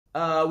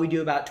We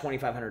do about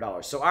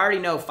 $2,500. So I already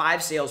know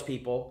 5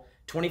 salespeople,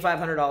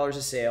 $2,500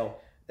 a sale.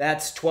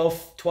 That's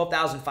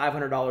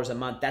 $12,500 a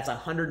month. That's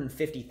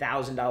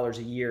 $150,000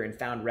 a year in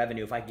found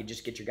revenue if I could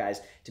just get your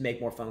guys to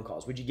make more phone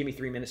calls. Would you give me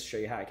 3 minutes to show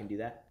you how I can do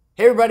that?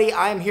 Hey everybody,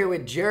 I'm here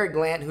with Jarrod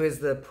Glant, who is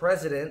the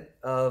president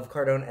of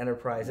Cardone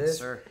Enterprises. Yes,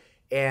 sir.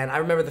 And I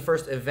remember the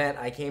first event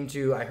I came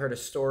to, I heard a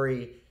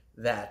story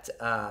that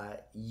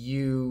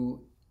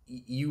you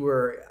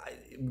were,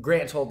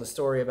 Grant told the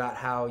story about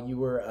how you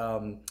were,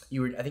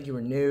 I think you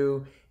were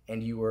new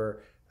and you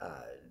were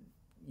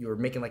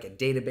making like a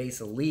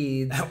database of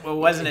leads. Well, it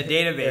wasn't a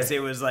database. It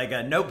was like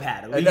a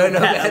notepad, a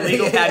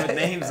legal pad with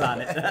names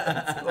on it.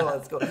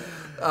 That's cool.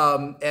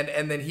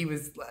 And then he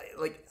was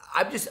like,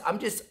 I'm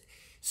just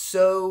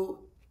so,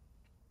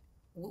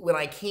 when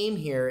I came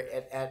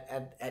here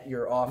at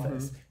your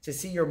office to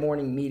see your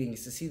morning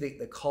meetings, to see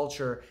the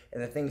culture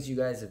and the things you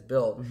guys have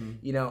built,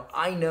 you know,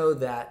 I know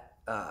that,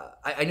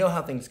 I know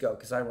how things go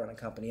because I run a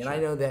company, and I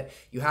know that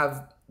you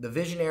have the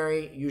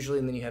visionary usually,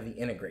 and then you have the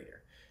integrator.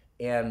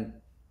 And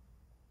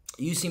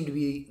you seem to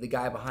be the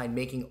guy behind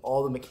making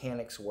all the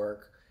mechanics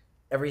work,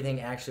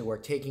 everything actually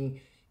work,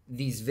 taking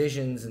these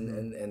visions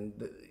and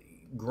the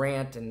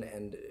Grant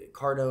and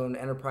Cardone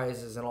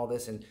Enterprises and all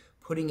this and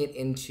putting it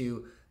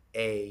into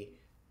a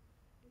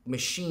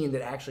machine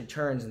that actually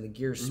turns and the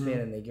gears spin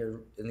and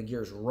the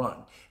gears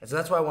run. And so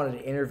that's why I wanted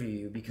to interview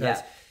you, because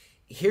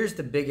here's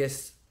the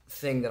biggest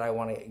thing that I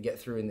want to get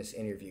through in this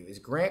interview is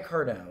Grant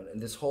Cardone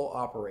and this whole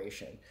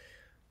operation.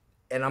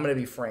 And I'm going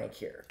to be frank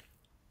here.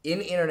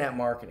 In internet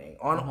marketing,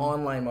 on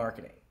online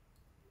marketing,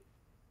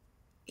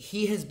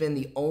 he has been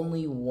the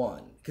only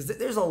one, because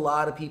there's a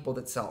lot of people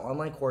that sell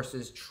online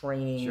courses,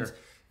 trainings,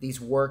 these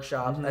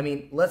workshops. I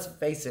mean, let's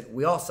face it,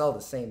 we all sell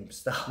the same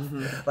stuff.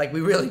 Like, we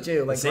really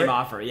do. Like, the same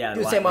offer, do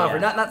the same offer.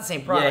 Not the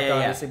same product,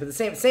 obviously, but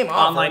the same offer.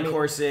 Online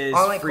courses,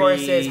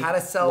 free, how to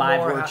sell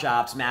live more,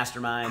 workshops,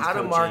 masterminds, how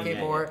coaching, to market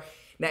more.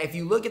 Now, if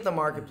you look at the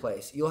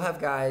marketplace, you'll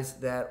have guys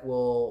that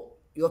will,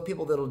 you'll have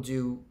people that'll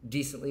do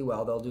decently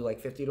well. They'll do like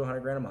 50 to 100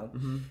 grand a month.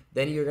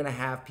 Then you're going to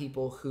have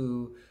people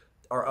who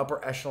are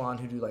upper echelon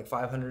who do like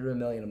 500 to $1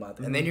 million a month.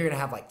 And then you're going to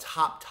have like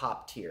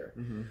top tier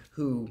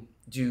who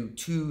do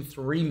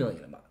 2-3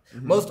 million a month.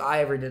 Most I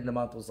ever did in a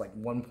month was like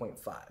 1.5.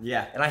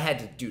 Yeah. And I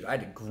had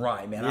to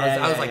grind, man.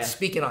 I was like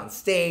speaking on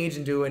stage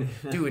and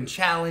doing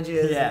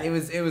challenges. And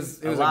it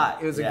was a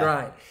lot. It was a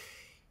grind.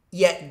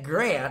 Yet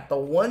Grant, the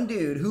one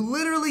dude who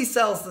literally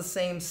sells the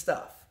same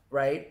stuff,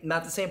 right?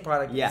 Not the same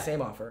product, the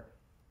same offer,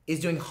 is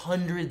doing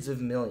hundreds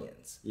of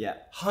millions. Yeah.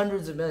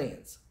 Hundreds of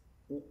millions.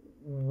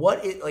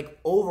 What is, like,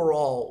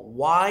 overall,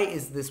 why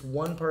is this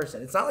one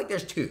person? It's not like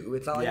there's 2.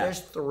 It's not like there's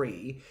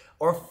 3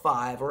 or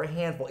 5 or a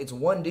handful. It's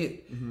one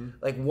dude.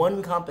 Like,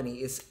 one company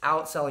is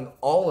outselling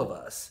all of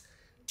us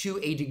to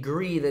a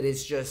degree that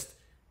is just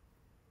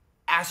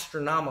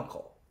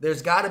astronomical.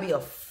 There's got to be a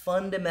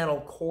fundamental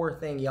core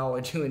thing y'all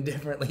are doing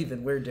differently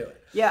than we're doing.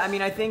 Yeah, I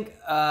mean, I think,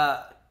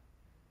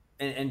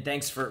 and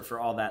thanks for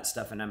all that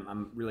stuff, and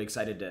I'm really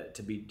excited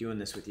to be doing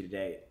this with you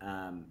today.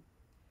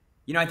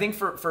 You know, I think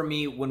for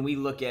me, when we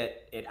look at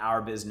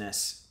our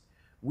business,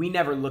 we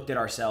never looked at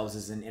ourselves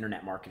as an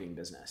internet marketing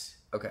business.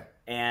 Okay.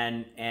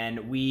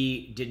 And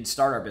we didn't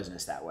start our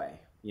business that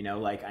way. You know,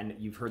 like,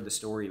 you've heard the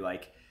story,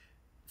 like,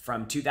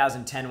 from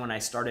 2010 when I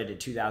started to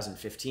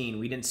 2015,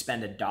 we didn't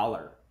spend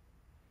 $1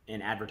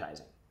 in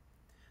advertising.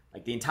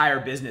 Like, the entire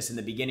business in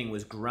the beginning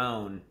was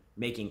grown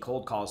making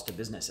cold calls to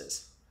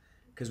businesses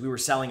because we were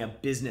selling a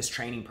business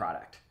training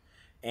product.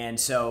 And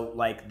so,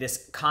 like,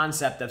 this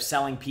concept of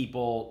selling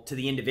people to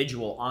the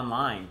individual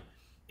online,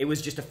 it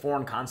was just a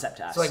foreign concept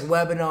to us. So, like,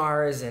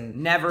 webinars and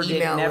never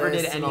did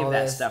any of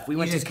that stuff. We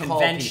went to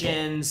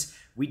conventions.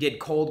 We did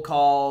cold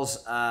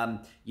calls.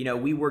 You know,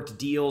 we worked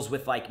deals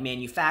with like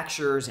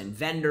manufacturers and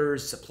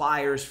vendors,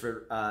 suppliers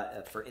for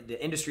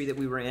the industry that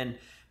we were in.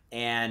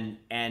 And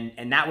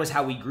that was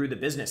how we grew the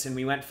business. And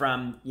we went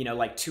from, you know,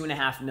 like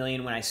 2.5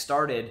 million when I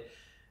started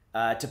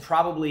to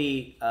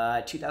probably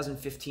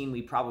 2015,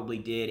 we probably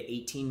did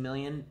 18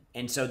 million.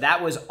 And so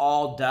that was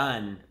all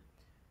done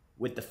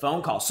with the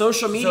phone call.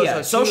 Social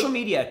media.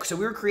 So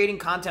we were creating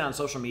content on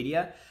social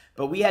media,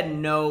 but we had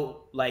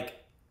no, like,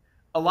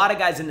 a lot of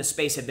guys in the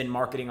space have been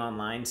marketing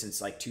online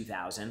since like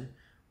 2000,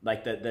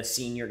 like the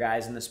senior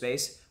guys in the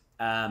space.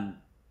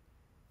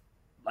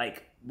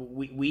 Like,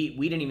 we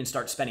didn't even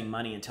start spending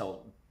money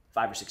until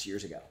 5 or 6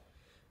 years ago.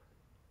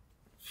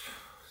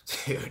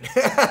 Dude,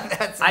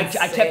 that's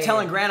I kept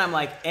telling Grant, I'm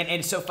like, and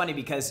it's so funny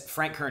because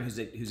Frank Kern,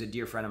 who's a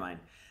dear friend of mine,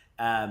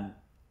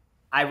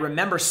 I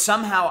remember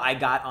somehow I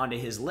got onto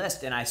his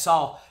list and I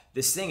saw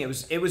this thing. It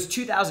was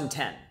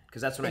 2010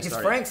 because that's when I started.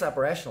 Because Frank's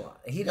upper echelon.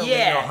 He don't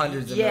know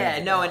hundreds of millions.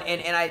 Yeah, no,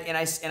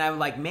 and I'm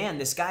like, man,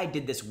 this guy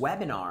did this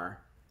webinar,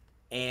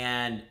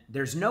 and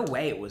there's no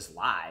way it was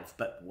live,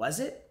 but was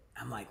it?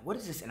 I'm like, what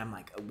is this? And I'm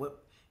like,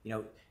 what, you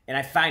know? And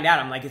I find out,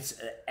 I'm like, it's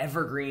an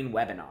evergreen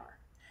webinar.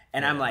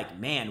 And I'm like,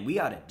 man, we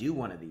ought to do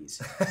one of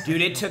these.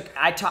 Dude, it took,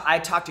 I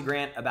talked to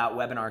Grant about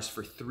webinars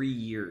for 3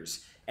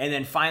 years. And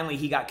then finally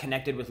he got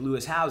connected with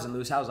Lewis Howes, and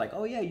Lewis Howes was like,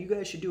 oh yeah, you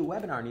guys should do a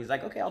webinar. And he's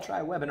like, okay, I'll try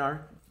a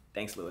webinar.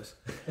 Thanks, Lewis.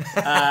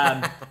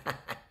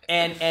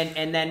 And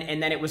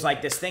then it was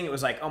like this thing. It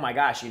was like, oh my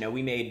gosh,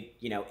 we made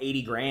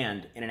 80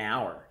 grand in an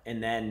hour,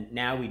 and then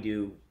now we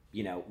do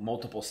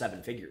multiple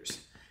 7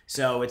 figures.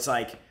 So it's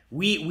like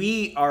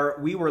we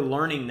were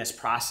learning this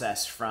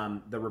process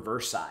from the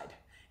reverse side,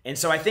 and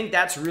so I think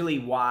that's really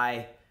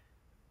why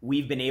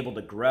we've been able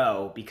to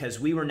grow,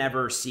 because we were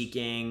never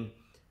seeking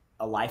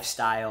a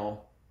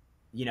lifestyle.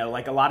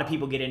 Like a lot of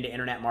people get into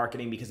internet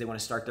marketing because they want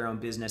to start their own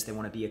business. They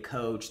want to be a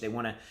coach. They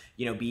want to,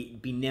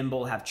 be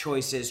nimble, have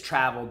choices,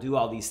 travel, do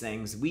all these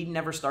things. We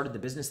never started the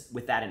business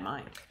with that in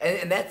mind.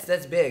 And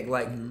that's big.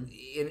 Like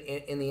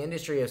in the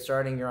industry of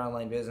starting your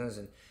online business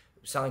and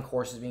selling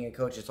courses, being a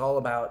coach, it's all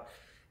about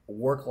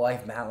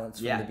work-life balance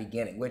from the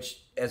beginning,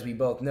 which, as we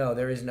both know,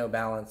 there is no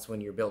balance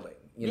when you're building.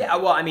 Yeah,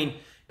 well, I mean,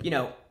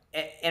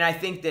 and I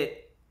think that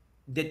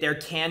there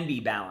can be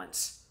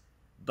balance.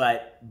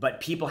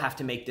 But people have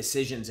to make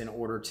decisions in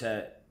order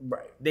to,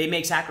 they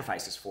make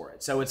sacrifices for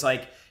it. So it's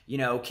like,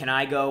 can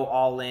I go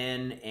all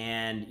in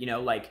and,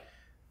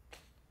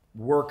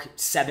 work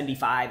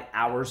 75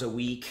 hours a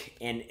week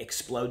and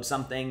explode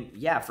something?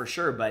 Yeah, for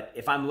sure. But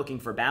if I'm looking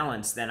for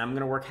balance, then I'm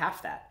going to work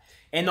half that.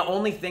 And the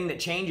only thing that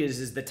changes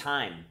is the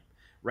time,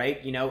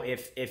 right?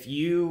 If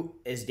you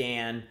as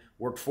Dan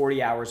work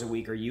 40 hours a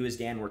week, or you as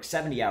Dan work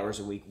 70 hours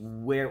a week,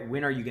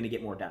 when are you going to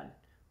get more done?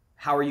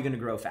 How are you going to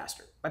grow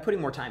faster? By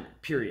putting more time in,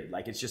 period.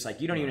 Like, it's just like,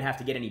 you don't even have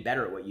to get any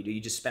better at what you do. You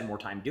just spend more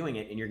time doing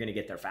it and you're going to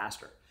get there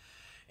faster.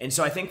 And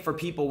so I think for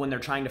people, when they're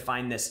trying to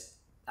find this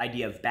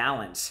idea of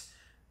balance,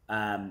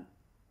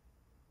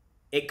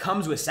 it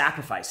comes with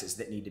sacrifices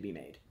that need to be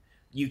made.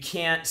 You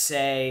can't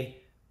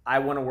say, I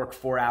want to work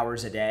 4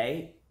 hours a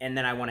day and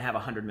then I want to have a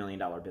 $100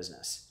 million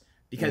business.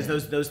 Because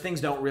those things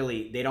don't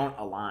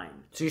align.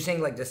 So you're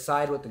saying, like,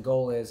 decide what the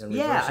goal is and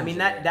yeah, I mean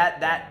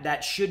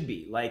that should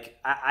be like,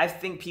 I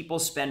think people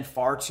spend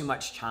far too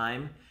much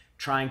time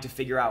trying to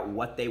figure out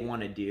what they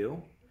want to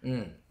do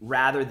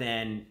rather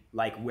than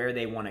like where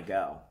they want to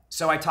go.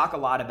 So I talk a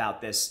lot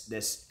about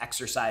this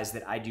exercise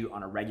that I do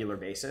on a regular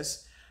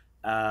basis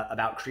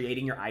about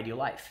creating your ideal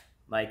life.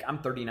 Like, I'm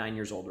 39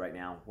 years old right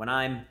now. When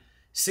I'm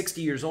 60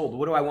 years old,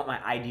 what do I want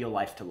my ideal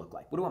life to look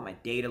like? What do I want my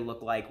day to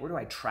look like? Where do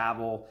I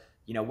travel?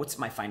 What's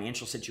my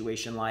financial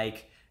situation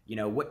like?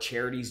 What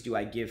charities do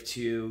I give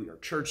to, or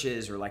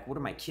churches, or like, what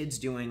are my kids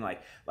doing?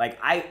 Like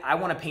I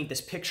want to paint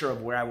this picture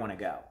of where I want to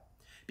go,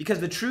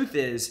 because the truth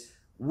is,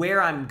 where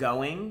I'm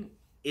going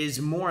is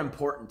more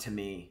important to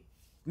me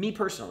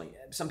personally.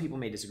 Some people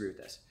may disagree with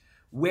this.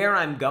 Where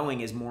I'm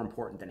going is more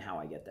important than how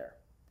I get there.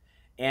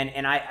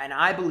 And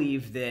I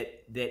believe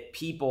that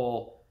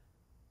people,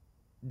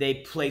 they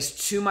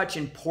place too much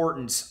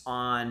importance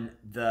on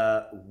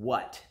the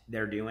what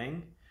they're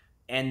doing,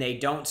 and they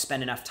don't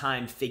spend enough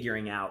time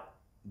figuring out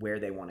where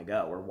they want to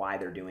go or why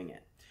they're doing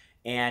it.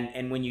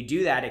 And when you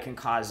do that, it can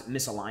cause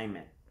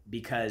misalignment,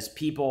 because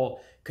people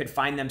could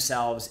find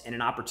themselves in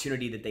an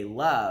opportunity that they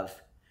love,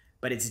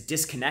 but it's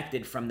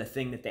disconnected from the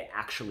thing that they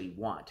actually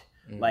want.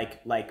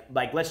 Like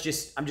I'm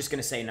just going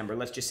to say a number.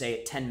 Let's just say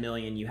at 10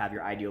 million, you have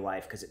your ideal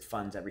life because it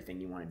funds everything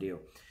you want to do.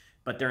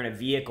 But they're in a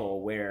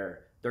vehicle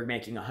where they're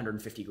making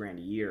 150 grand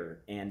a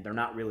year, and they're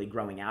not really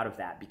growing out of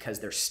that because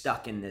they're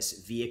stuck in this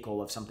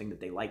vehicle of something that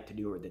they like to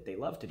do or that they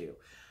love to do.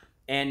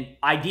 And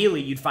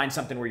ideally, you'd find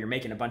something where you're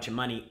making a bunch of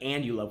money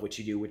and you love what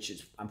you do, which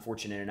is, I'm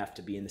fortunate enough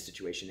to be in the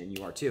situation, and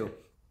you are too,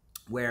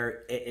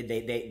 where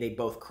they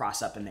both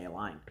cross up and they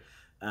align.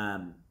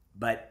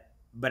 But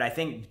I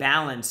think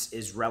balance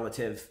is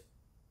relative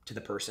to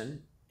the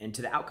person and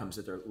to the outcomes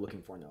that they're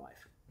looking for in their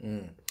life.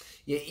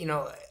 Yeah,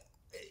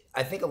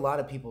 I think a lot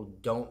of people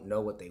don't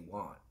know what they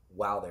want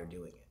while they're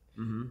doing it.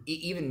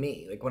 Even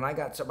me, like, when I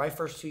got my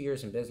first 2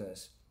 years in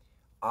business,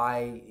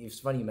 it's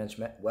funny you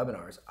mentioned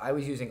webinars. I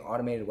was using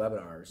automated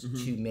webinars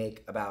to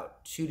make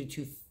about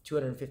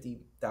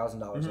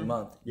 $250,000 a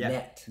month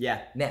net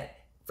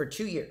for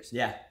 2 years.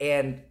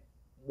 And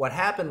what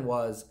happened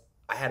was,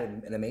 I had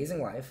an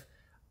amazing life.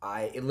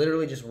 It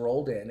literally just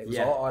rolled in. It was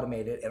all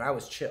automated, and I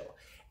was chill.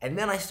 And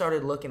then I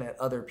started looking at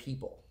other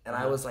people, and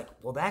I was like,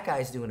 well, that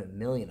guy's doing $1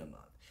 million a month.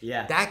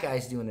 That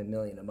guy's doing $1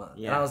 million a month.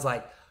 And I was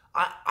like,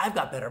 I've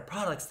got better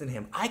products than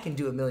him. I can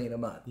do $1 million a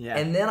month.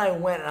 And then I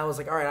went and I was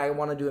like, all right, I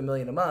want to do $1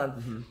 million a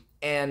month.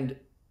 And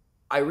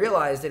I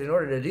realized that in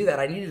order to do that,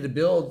 I needed to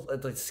build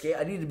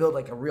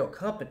like a real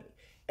company.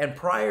 And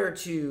prior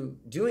to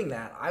doing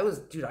that, I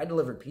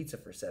delivered pizza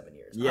for 7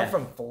 years. I'm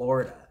from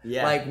Florida.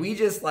 Like, we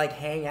just like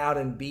hang out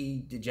and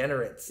be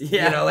degenerates.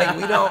 Like,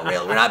 we're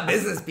not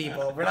business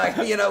people. We're not,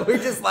 we're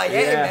just like,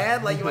 hey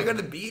man, like, you want to go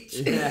to the beach?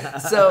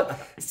 So,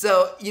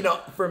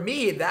 for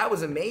me, that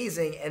was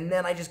amazing. And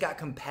then I just got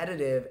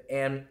competitive,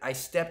 and I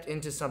stepped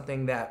into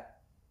something that,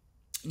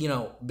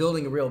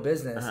 building a real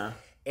business.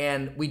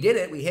 And we did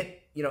it. We hit,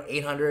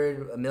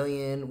 800, $1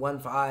 million,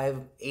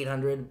 1.5,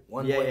 800,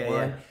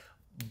 1.1.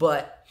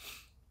 But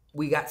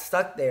we got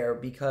stuck there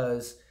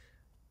because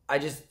I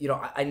just,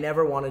 I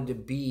never wanted to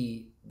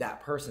be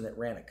that person that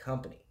ran a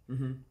company.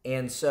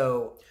 And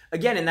so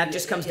again, and that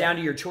just comes down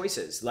to your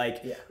choices.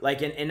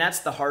 And that's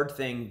the hard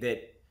thing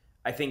that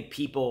I think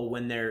people,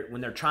 when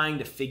they're trying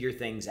to figure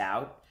things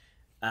out,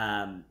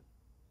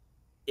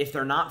 if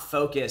they're not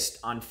focused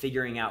on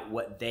figuring out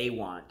what they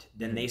want,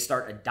 then they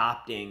start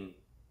adopting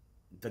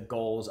the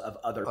goals of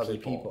other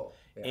people.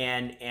 Yeah.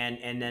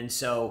 And then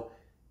so,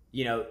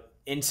 you know,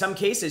 in some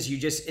cases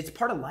it's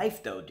part of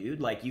life though, dude.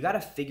 Like you got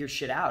to figure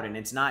shit out, and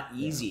it's not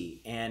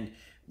easy. Yeah. And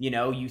you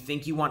know, you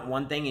think you want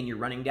one thing and you're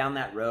running down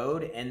that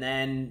road, and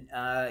then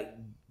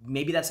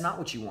maybe that's not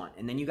what you want.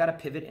 And then you got to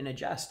pivot and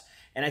adjust.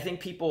 And I think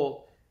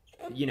people,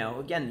 you know,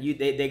 again,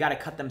 they got to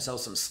cut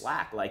themselves some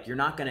slack. Like you're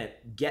not going to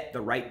get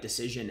the right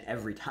decision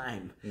every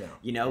time. No.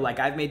 You know, like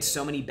I've made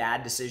so many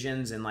bad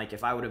decisions, and like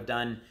if I would have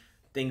done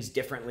things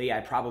differently, I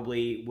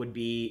probably would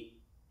be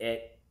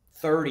at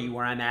 30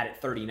 where I'm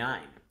at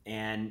 39.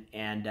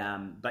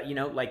 But you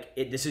know, like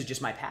this is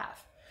just my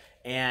path.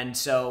 And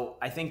so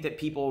I think that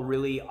people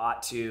really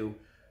ought to,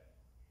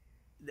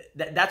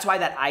 that's why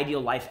that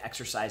ideal life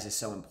exercise is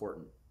so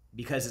important,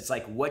 because it's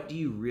like, what do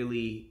you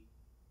really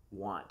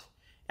want?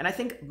 And I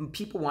think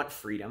people want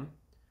freedom.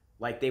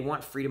 Like they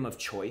want freedom of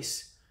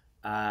choice.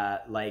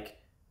 Like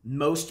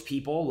most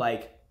people,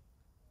 like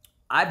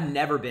I've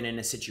never been in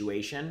a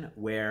situation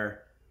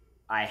where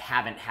I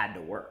haven't had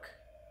to work.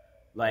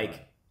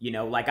 Like, you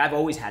know, like I've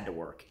always had to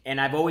work,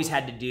 and I've always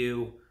had to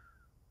do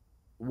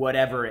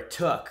whatever it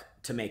took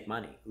to make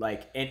money.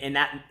 Like, and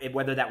that,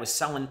 whether that was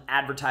selling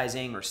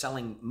advertising or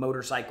selling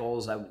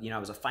motorcycles, I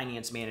was a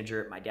finance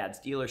manager at my dad's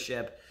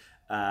dealership,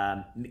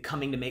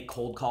 coming to make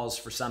cold calls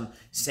for some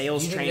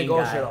sales training guy. Do you think the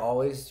goal should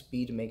always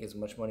be to make as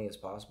much money as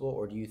possible,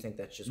 or do you think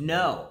that's just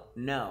no?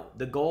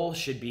 The goal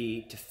should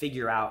be to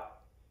figure out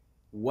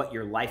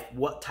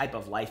what type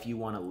of life you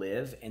want to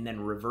live, and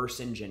then reverse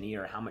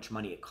engineer how much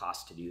money it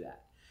costs to do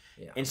that.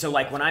 Yeah. And so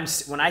like when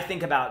I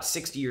think about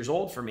 60 years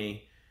old for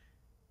me,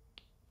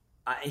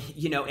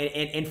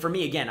 and for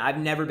me, again, I've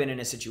never been in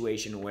a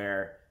situation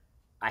where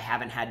I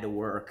haven't had to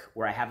work,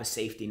 where I have a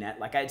safety net.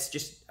 Like it's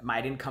just,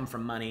 I didn't come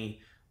from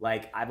money.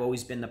 Like I've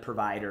always been the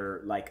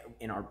provider, like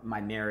in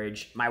my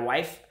marriage. My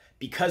wife,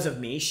 because of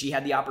me, she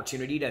had the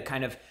opportunity to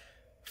kind of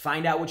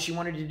find out what she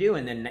wanted to do.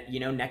 And then, you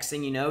know, next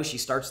thing you know, she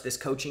starts this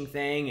coaching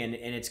thing, and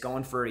it's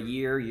going for a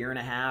year and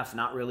a half,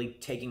 not really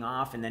taking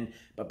off. And then,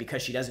 but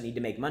because she doesn't need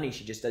to make money,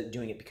 she just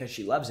doing it because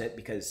she loves it,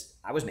 because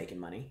I was making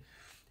money.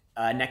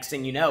 Next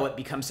thing you know, it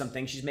becomes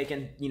something she's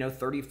making,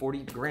 30,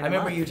 40 grand. I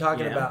remember you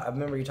talking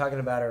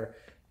about her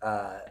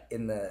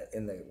in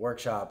the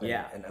workshop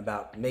and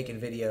about making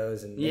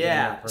videos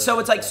and so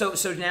it's like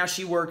so now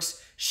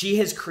she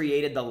has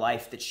created the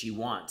life that she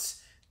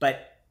wants,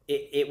 but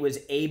it was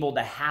able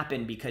to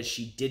happen because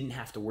she didn't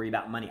have to worry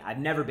about money. I've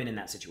never been in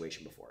that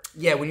situation before.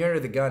 Yeah, when you're under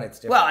the gun, it's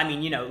different. Well, I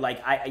mean,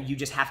 you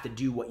just have to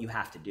do what you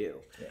have to do.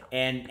 Yeah.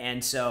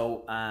 And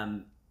so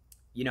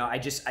I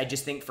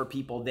just think for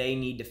people, they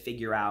need to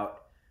figure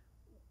out,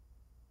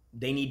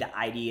 they need to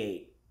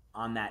ideate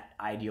on that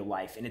ideal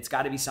life. And it's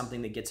got to be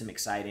something that gets them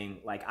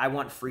exciting. Like I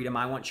want freedom.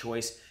 I want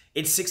choice.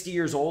 It's 60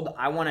 years old.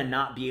 I want to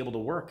not be able to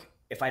work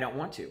if I don't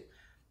want to.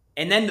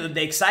 And then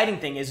the exciting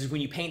thing is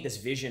when you paint this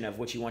vision of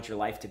what you want your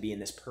life to be in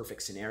this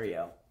perfect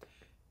scenario,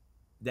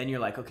 then you're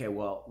like, okay,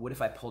 well, what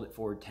if I pulled it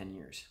forward 10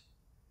 years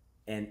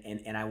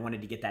and I wanted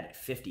to get that at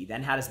 50?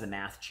 Then how does the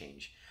math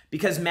change?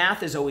 Because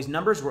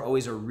numbers were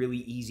always a really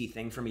easy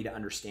thing for me to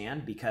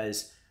understand,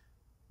 because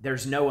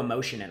there's no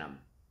emotion in them.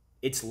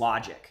 It's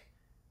logic.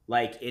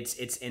 Like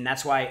and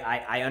that's why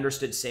I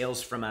understood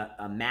sales from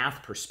a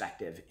math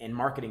perspective and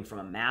marketing from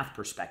a math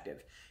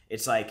perspective.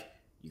 It's like,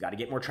 you got to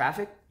get more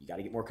traffic, you got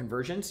to get more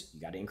conversions,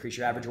 you got to increase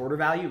your average order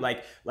value.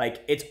 Like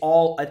it's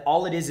all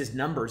it is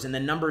numbers, and the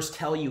numbers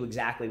tell you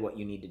exactly what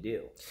you need to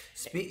do.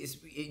 Do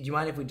you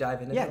mind if we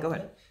dive into that? Yeah, go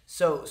ahead.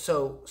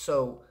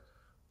 So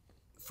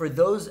for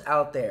those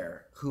out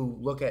there who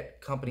look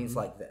at companies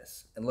like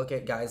this and look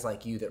at guys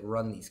like you that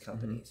run these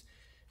companies,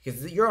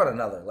 because you're on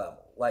another level.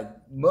 Like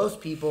most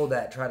people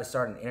that try to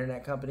start an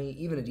internet company,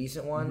 even a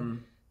decent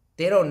one,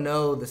 they don't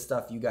know the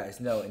stuff you guys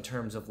know in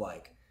terms of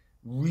like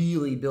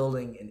really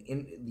building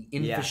the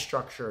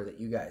infrastructure that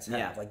you guys have.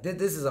 Yeah. Like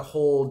this is a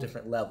whole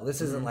different level.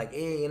 This isn't like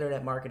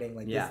internet marketing.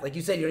 Like this, like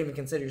you said, you don't even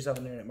consider yourself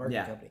an internet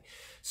marketing company.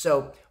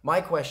 So my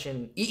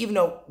question, even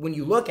though when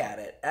you look at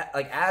it,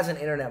 like as an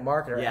internet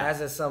marketer,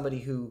 as somebody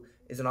who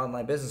is an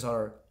online business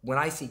owner, when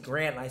I see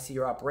Grant and I see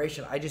your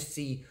operation, I just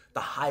see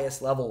the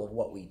highest level of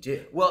what we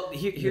do. Well,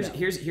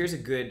 here's a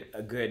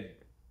good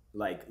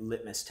like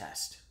litmus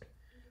test.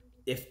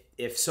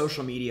 If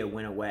social media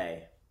went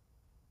away,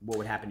 what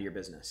would happen to your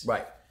business?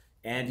 Right.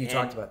 And you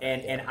talked about that.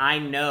 And I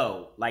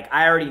know, like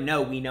I already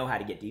know, we know how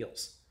to get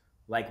deals.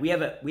 Like we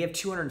have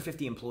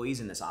 250 employees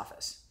in this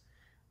office.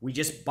 We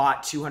just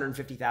bought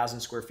 250,000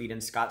 square feet in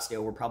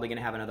Scottsdale. We're probably going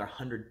to have another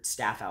 100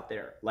 staff out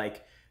there.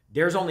 Like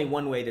there's only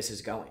one way this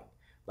is going.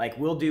 Like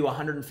we'll do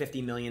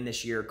 150 million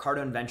this year.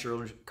 Cardone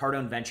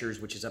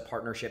Ventures, which is a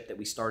partnership that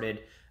we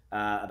started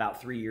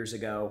about 3 years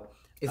ago.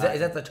 Is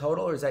that the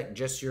total, or is that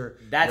just your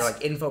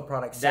like info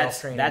product sales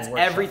training? That's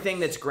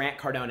everything that's Grant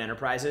Cardone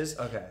Enterprises.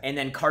 Okay. And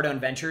then Cardone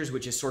Ventures,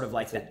 which is sort of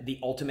like the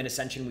ultimate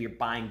ascension. We are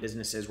buying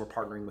businesses, we're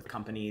partnering with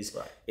companies.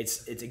 Right.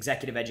 It's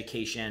executive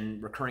education,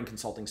 recurring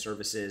consulting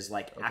services,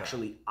 like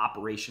actually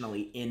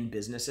operationally in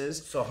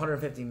businesses. So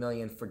 150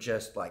 million for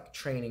just like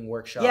training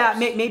workshops. Yeah,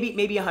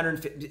 maybe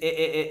 150.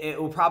 It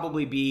will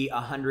probably be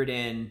 100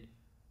 and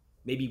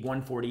maybe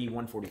 140,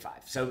 145.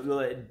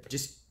 So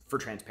just for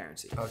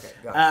transparency. Okay.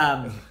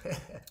 Got it.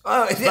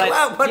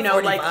 But you know,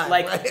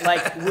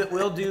 like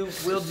we'll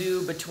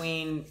do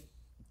between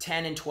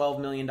 10 and 12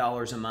 million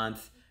dollars a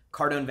month.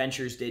 Cardone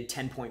Ventures did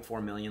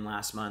 10.4 million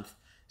last month.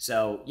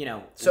 So you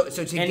know,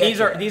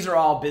 these are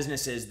all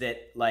businesses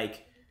that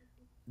like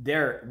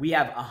we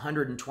have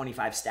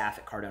 125 staff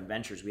at Cardone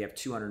Ventures. We have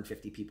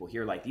 250 people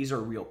here. Like these are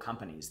real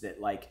companies that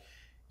like,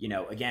 you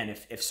know, again,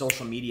 if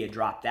social media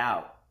dropped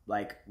out,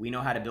 like we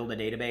know how to build a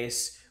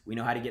database. We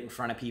know how to get in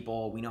front of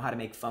people. We know how to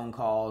make phone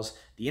calls.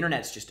 The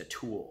internet's just a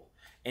tool.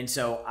 And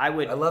so I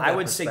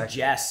would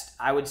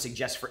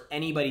suggest for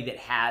anybody that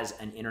has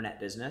an internet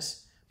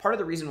business, part of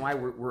the reason why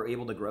we're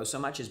able to grow so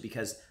much is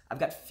because I've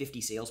got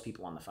 50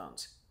 salespeople on the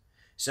phones.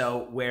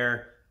 So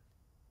where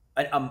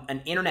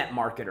an internet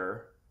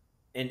marketer,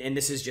 and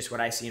this is just what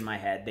I see in my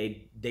head,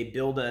 they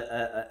build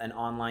an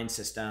online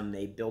system,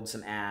 they build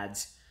some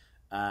ads,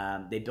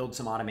 they build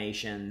some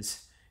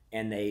automations,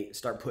 and they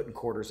start putting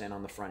quarters in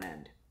on the front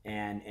end.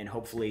 And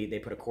hopefully they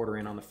put a quarter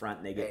in on the front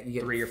and they get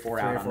 3 or 4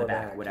 out on the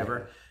back,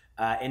 whatever.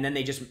 Yeah. And then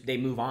they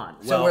move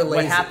on. So well, we're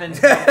lazy. What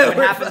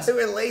happens?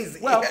 We're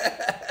lazy. Well,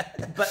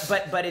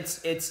 but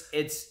it's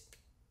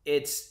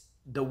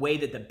the way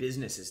that the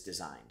business is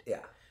designed. Yeah.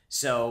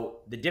 So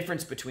the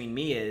difference between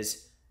me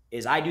is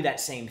I do that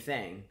same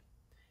thing,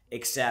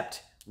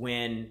 except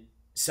when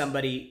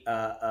somebody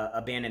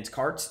abandons the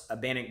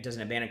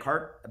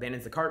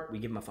cart, we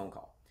give them a phone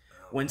call.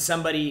 When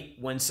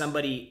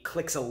somebody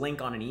clicks a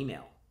link on an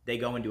email, they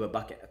go into a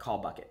call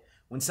bucket.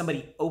 When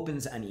somebody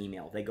opens an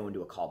email, they go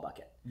into a call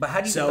bucket. But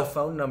how do you get the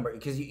phone number?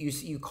 Because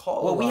you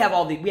call. Well, we've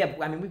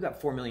got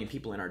 4 million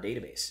people in our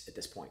database at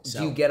this point.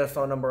 So. Do you get a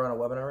phone number on a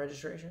webinar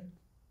registration?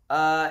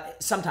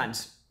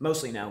 Sometimes,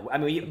 mostly no. I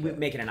mean, we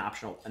make it an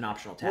optional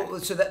tag.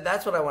 Well, so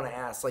that's what I want to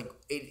ask. Like,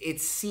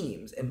 it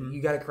seems, and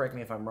you got to correct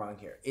me if I'm wrong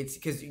here. It's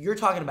because you're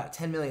talking about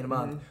 10 million a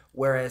month,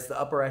 whereas the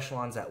upper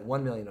echelon's at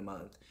 1 million a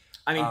month.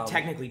 I mean,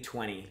 technically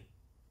 20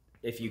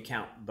 if you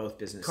count both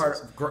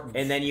businesses.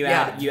 And then you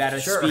add a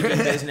speaking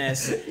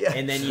business,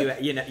 and then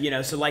you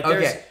know so like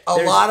there's a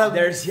lot of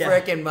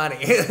freaking money,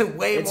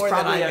 way more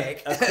than I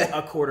make.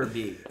 a quarter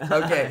B.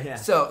 Okay, yeah.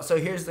 So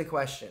here's the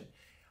question: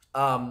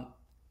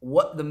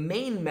 what the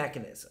main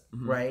mechanism,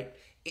 right?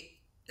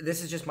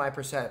 This is just my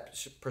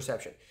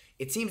perception.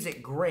 It seems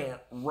that Grant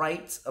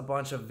writes a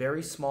bunch of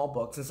very small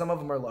books, and some of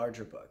them are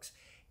larger books,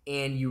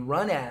 and you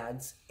run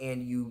ads,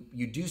 and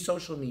you do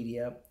social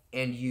media,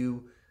 and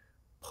you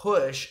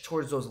push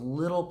towards those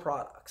little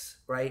products,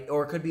 right?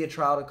 Or it could be a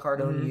trial to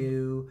Cardone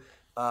U,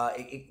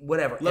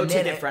 whatever. Low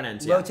ticket front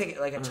ends. Low ticket,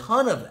 like a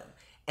ton of them.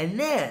 And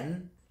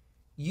then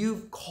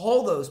you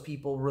call those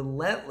people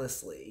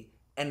relentlessly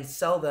and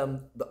sell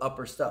them the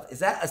upper stuff. Is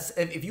that,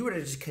 if you were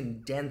to just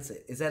condense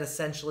it, is that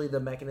essentially the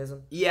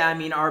mechanism? Yeah, I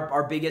mean,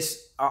 our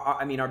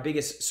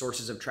biggest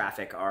sources of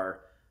traffic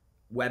are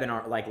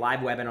webinar, like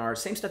live webinars,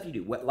 same stuff you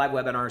do. Live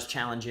webinars,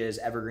 challenges,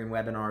 evergreen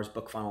webinars,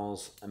 book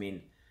funnels. I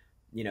mean,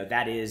 you know,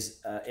 that is,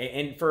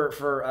 and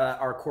for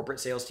our corporate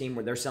sales team,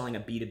 where they're selling a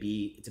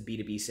B2B, it's a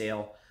B2B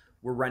sale.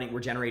 We're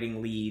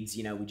generating leads.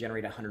 You know, we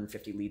generate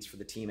 150 leads for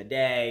the team a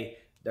day.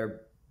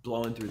 They're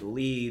blowing through the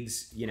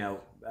leads, you know,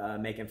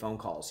 making phone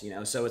calls, you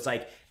know. So it's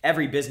like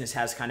every business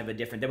has kind of a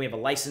different, then we have a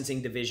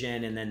licensing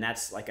division, and then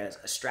that's like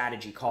a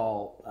strategy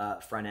call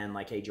front end,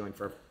 like, hey, join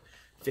for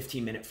a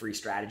 15-minute free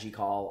strategy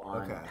call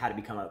on how to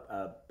become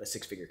a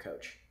six-figure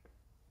coach.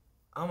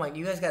 Oh my,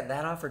 you guys got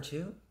that offer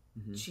too?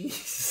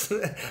 Jeez,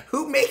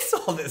 who makes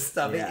all this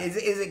stuff? Yeah. Is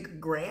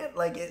it Grant?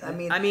 Like, I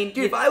mean,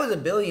 dude, if I was a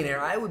billionaire,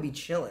 I would be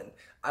chilling.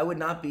 I would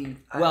not be.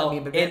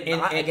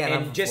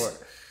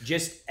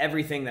 Just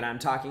everything that I'm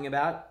talking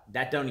about,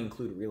 that don't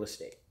include real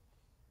estate.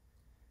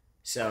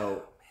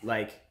 So,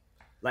 like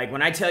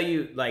when I tell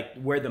you like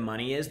where the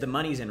money is, the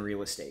money's in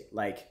real estate.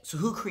 Like, so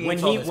who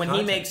creates all this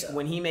content,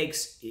 when he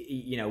makes,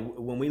 you know,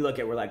 when we look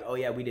at, we're like, oh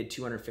yeah, we did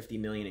 250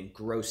 million in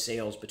gross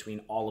sales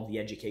between all of the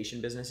education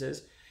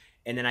businesses.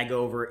 And then I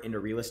go over into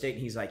real estate,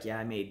 and he's like, "Yeah,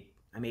 I made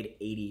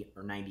 80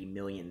 or 90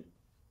 million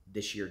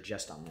this year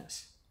just on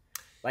this."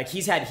 Like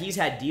he's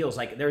had deals.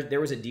 Like there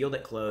was a deal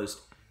that closed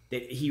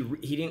that he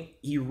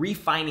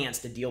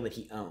refinanced a deal that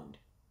he owned,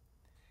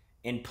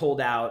 and pulled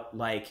out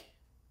like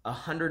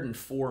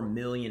 $104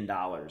 million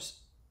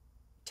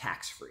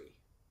tax free.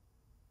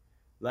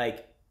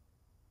 Like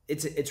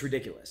it's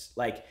ridiculous.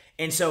 Like,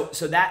 and so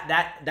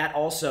that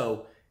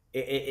also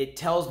it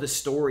tells the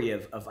story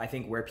of I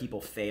think where people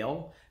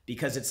fail.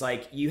 Because it's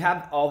like you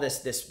have all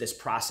this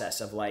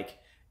process of like,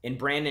 and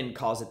Brandon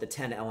calls it the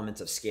 10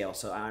 elements of scale.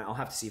 So I'll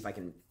have to see if I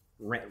can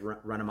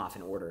run them off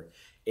in order.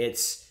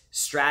 It's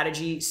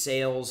strategy,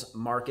 sales,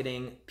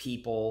 marketing,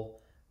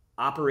 people,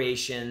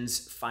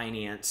 operations,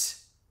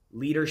 finance,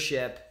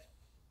 leadership,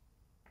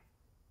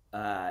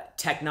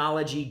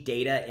 technology,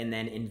 data, and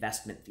then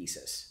investment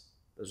thesis.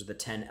 Those are the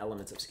 10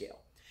 elements of scale.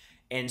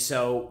 And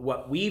so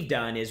what we've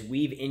done is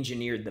we've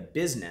engineered the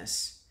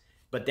business,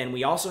 but then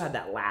we also have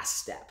that last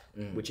step,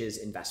 which is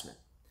investment.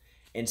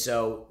 And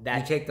so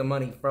that you take the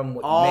money from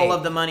what all you make.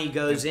 of the money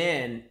goes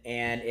in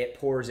and it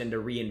pours into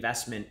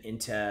reinvestment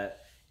into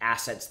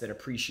assets that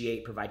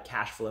appreciate, provide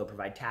cash flow,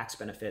 provide tax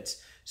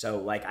benefits. So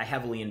like I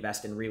heavily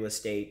invest in real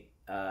estate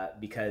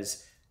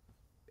because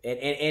and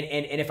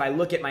if I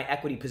look at my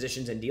equity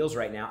positions and deals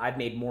right now, I've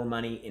made more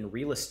money in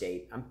real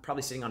estate. I'm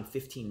probably sitting on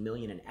 $15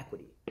 million in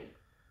equity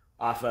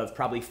off of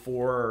probably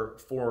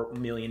 $4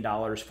 million,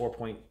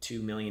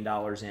 $4.2 million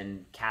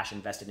in cash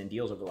invested in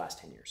deals over the last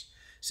 10 years.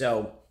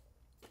 So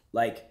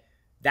like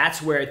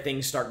that's where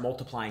things start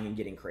multiplying and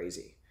getting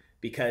crazy,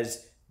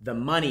 because the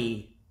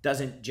money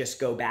doesn't just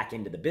go back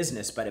into the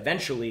business, but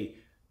eventually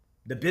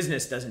the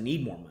business doesn't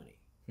need more money.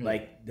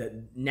 Like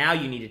now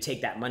you need to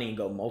take that money and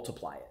go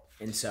multiply it.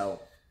 And so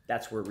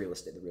that's where the real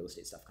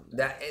estate stuff comes in.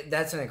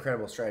 That's an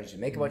incredible strategy.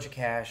 Make a bunch of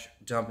cash,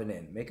 dump it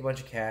in. Make a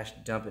bunch of cash,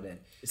 dump it in.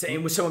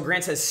 So when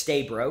Grant says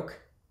stay broke,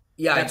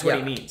 that's what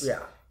he means. Yeah.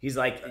 He's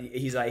like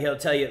he'll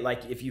tell you,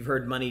 like, if you've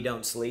heard money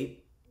don't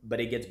sleep, but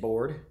it gets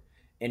bored,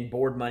 and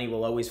bored money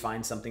will always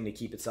find something to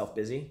keep itself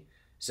busy.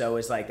 So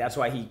it's like that's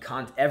why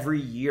every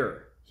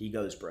year he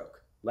goes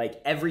broke.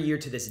 Like every year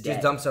to this day,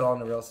 just dumps it all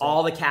into real estate.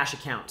 All the cash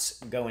accounts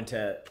go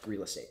into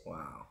real estate.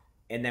 Wow.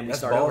 And then we That's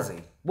start ballsy.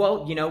 over.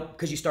 Well,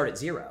 because you start at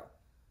zero.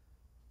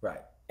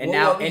 Right. And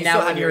now you still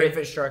have when your you're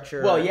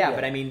infrastructure. Well, yeah,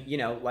 but I mean,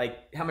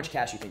 like how much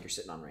cash you think you're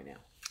sitting on right now?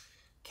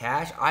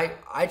 Cash?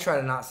 I try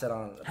to not sit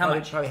on how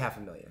much? Probably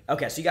 $500,000.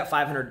 Okay, so you got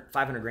 500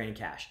 grand in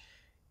cash.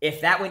 If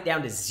that went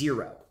down to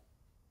zero,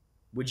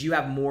 would you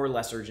have more or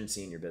less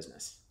urgency in your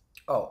business?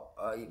 Oh,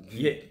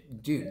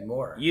 dude,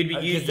 more.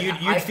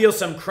 You'd feel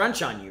some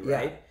crunch on you,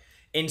 right?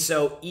 Yeah. And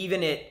so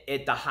even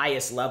at the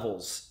highest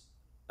levels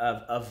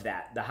of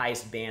that, the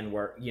highest band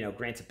where,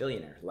 Grant's a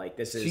billionaire. Like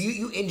this is... So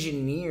you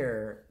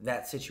engineer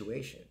that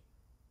situation.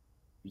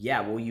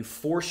 Yeah, well, you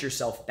force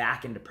yourself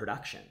back into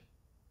production.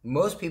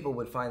 Most people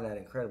would find that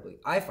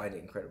I find it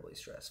incredibly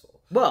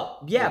stressful.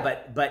 Well, yeah.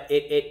 but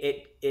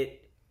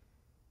it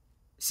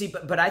see,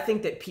 but I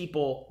think that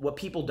what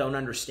people don't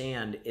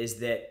understand is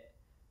that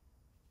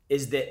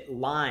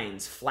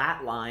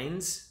flat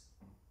lines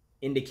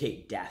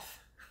indicate death.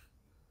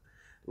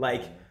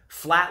 Like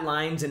flat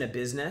lines in a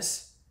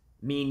business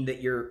mean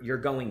that you're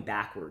going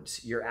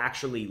backwards. You're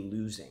actually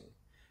losing.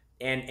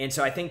 And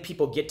so I think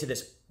people get to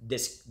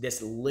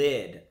this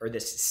lid or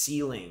this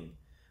ceiling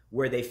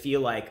where they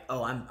feel like,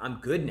 oh, I'm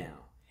good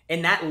now.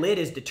 And that lid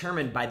is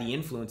determined by the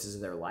influences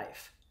of their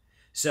life.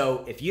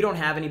 So if you don't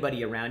have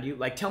anybody around you,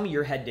 like tell me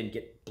your head didn't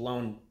get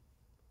blown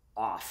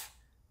off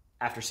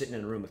after sitting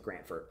in a room with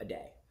Grant for a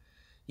day.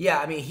 Yeah,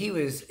 I mean,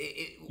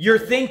 your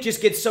think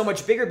just gets so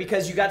much bigger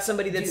because you got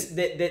somebody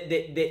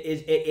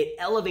it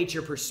elevates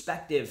your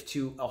perspective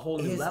to a whole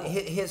new level.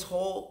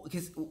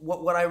 Because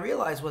what I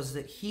realized was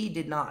that he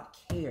did not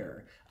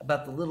care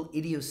about the little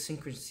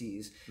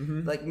idiosyncrasies.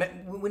 Mm-hmm. Like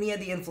when he had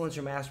the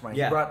influencer mastermind,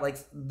 he brought like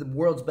the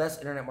world's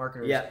best internet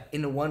marketers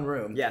into one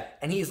room. Yeah,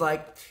 and he's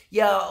like,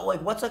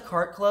 like what's a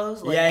cart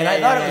close? Like, and I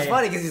thought it was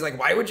funny because he's like,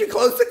 why would you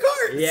close the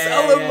cart?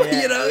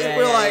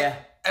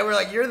 And we're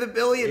like, you're the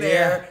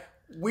billionaire. Yeah.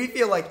 We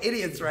feel like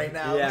idiots right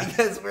now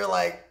because we're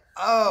like,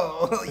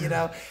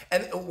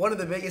 and one of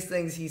the biggest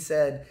things he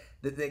said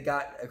that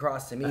got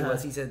across to me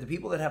was he said the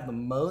people that have the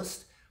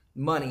most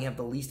money have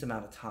the least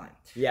amount of time.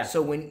 Yeah.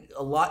 So when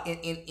a lot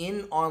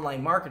in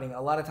online marketing,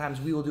 a lot of times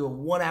we will do a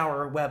 1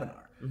 hour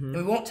webinar and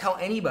we won't tell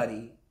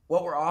anybody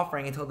what we're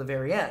offering until the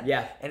very end.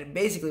 Yeah. And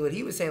basically what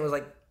he was saying was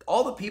like,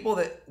 all the people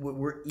that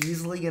were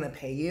easily going to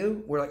pay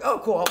you were like, oh,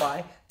 cool, I'll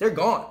buy. They're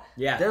gone.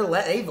 Yeah.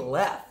 They've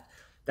left.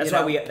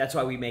 That's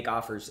why we make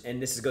offers, and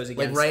this goes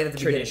against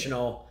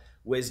traditional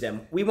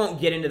wisdom. We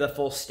won't get into the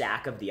full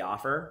stack of the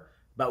offer,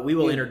 but we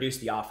will introduce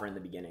the offer in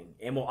the beginning,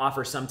 and we'll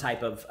offer some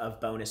type of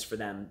bonus for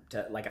them,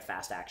 to like a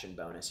fast action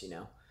bonus.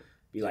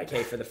 Be like,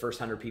 hey, for the first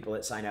 100 people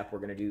that sign up, we're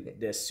going to do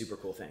this super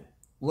cool thing.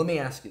 Let me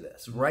ask you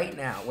this: right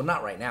now, well,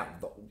 not right now,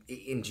 but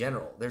in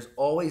general, there's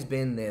always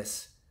been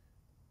this,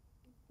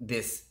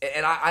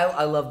 and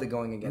I love the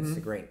going against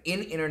the grain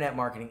in internet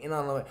marketing, in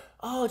online.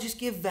 Oh, just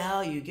give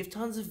value, give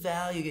tons of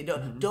value.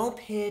 Don't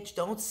pitch,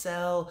 don't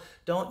sell,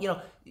 don't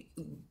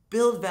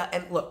build value.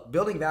 And look,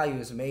 building value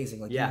is amazing.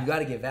 Like you got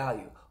to give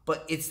value,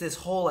 but it's this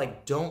whole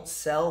like don't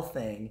sell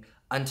thing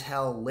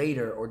until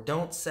later, or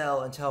don't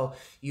sell until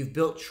you've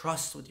built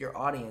trust with your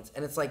audience.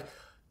 And it's like,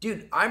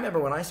 dude, I remember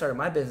when I started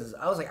my business,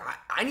 I was like,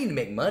 I need to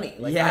make money.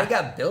 Like I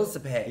got bills to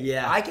pay.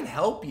 Yeah, I can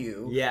help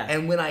you. Yeah,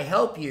 and when I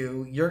help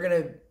you, you're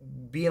gonna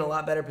be in a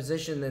lot better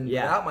position than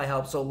without my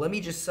help. So let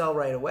me just sell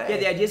right away. Yeah,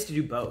 the idea is to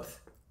do both.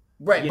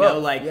 Right.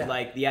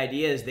 Like the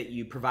idea is that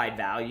you provide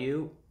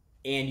value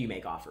and you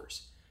make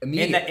offers. And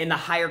the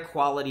higher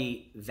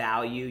quality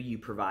value you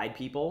provide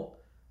people,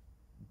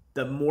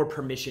 the more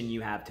permission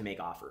you have to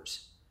make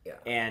offers. Yeah.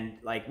 And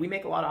like we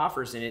make a lot of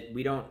offers and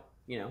we don't,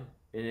 and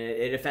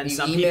it offends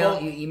some email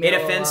people. It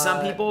offends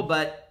some people,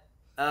 but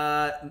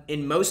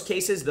in most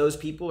cases, those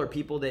people are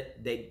people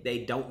that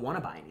they don't want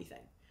to buy anything.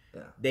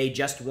 Yeah. They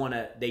just want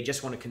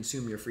to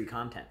consume your free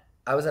content.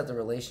 I was at the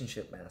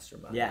relationship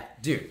mastermind. Yeah.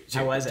 Dude.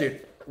 How was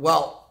it?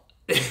 Well,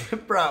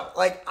 bro,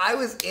 like I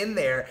was in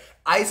there.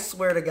 I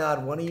swear to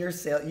God, one of your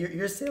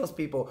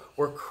salespeople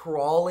were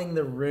crawling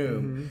the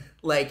room. Mm-hmm.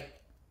 Like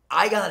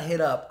I got hit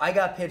up. I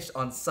got pitched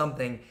on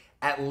something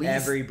at least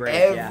every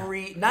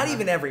break. Not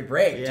even every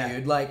break,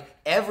 dude. Like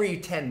every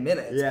 10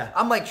 minutes. Yeah.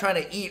 I'm like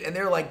trying to eat and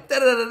they're like da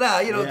da da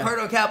da,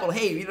 Cardone Capital,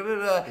 hey,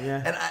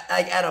 Yeah. And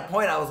I at a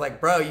point I was like,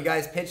 bro, you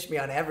guys pitched me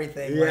on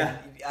everything. Yeah.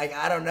 Like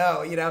I don't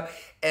know,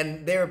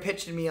 And they were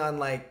pitching me on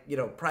like,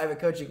 private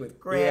coaching with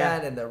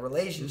Grant and the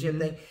relationship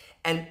thing.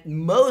 And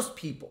most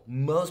people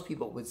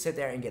would sit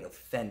there and get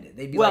offended.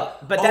 They'd be like,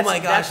 "Oh my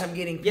gosh, I'm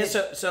getting pitched."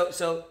 Yeah,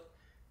 so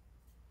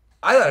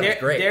I thought it was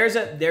great.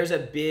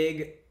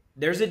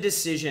 There's a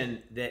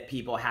decision that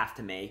people have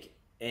to make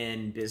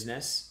in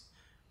business,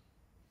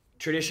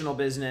 traditional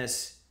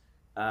business,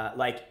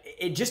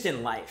 just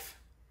in life.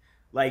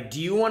 Like,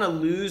 do you want to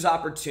lose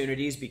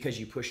opportunities because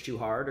you push too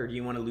hard, or do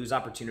you want to lose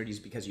opportunities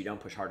because you don't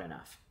push hard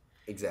enough?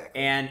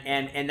 Exactly.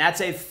 And that's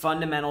a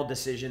fundamental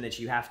decision that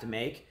you have to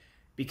make,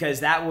 because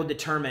that will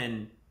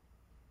determine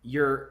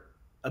your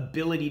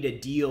ability to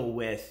deal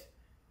with,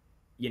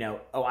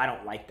 I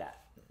don't like that.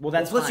 Well,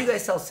 that's plus fine. you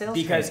guys sell sales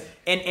because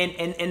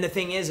training. and the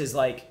thing is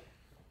like,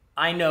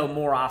 I know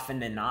more often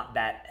than not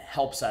that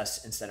helps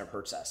us instead of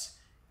hurts us.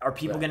 Are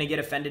people going to get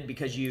offended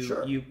because you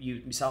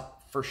sell?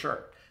 For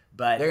sure.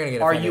 But they're going to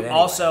get offended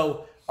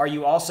are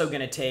you also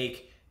going to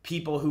take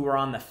people who were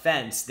on the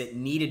fence that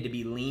needed to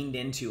be leaned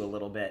into a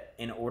little bit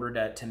in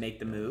order to make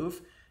the move?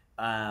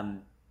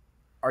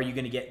 Are you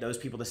going to get those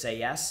people to say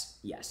yes?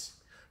 Yes.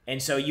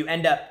 And so you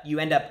end up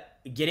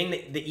getting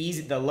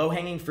the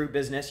low-hanging fruit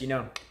business,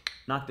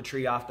 knock the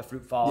tree off, the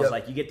fruit falls,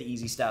 like you get the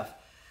easy stuff.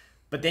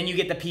 But then you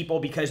get the people,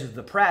 because of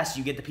the press,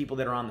 you get the people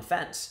that are on the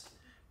fence.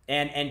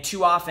 And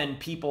too often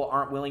people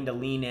aren't willing to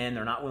lean in,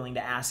 they're not willing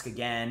to ask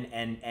again.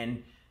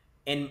 And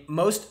in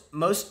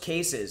most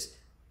cases,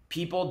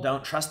 people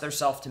don't trust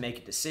themselves to make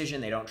a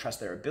decision, they don't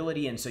trust their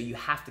ability, and so you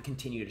have to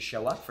continue to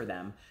show up for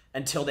them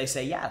until they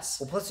say yes.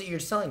 Well, plus you're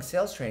selling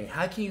sales training.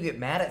 How can you get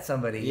mad at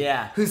somebody?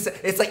 Yeah.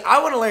 It's like,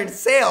 I want to learn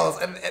sales,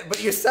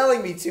 but you're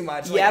selling me too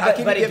much. Yeah,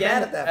 like, but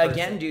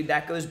again, dude,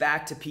 that goes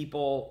back to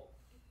people.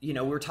 We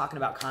were talking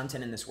about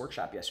content in this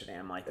workshop yesterday.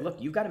 I'm like,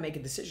 look, you've got to make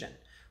a decision.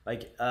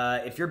 Like,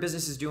 if your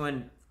business is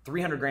doing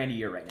 $300,000 a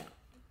year right now,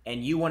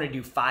 and you want to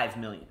do 5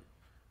 million,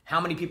 how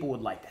many people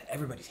would like that?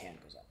 Everybody's hand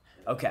goes up.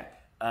 Okay.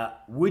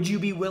 Would you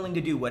be willing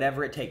to do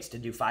whatever it takes to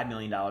do $5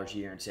 million a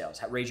year in sales?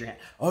 Raise your hand.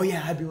 Oh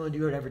yeah, I'd be willing to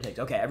do whatever it takes.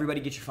 Okay,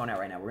 everybody get your phone out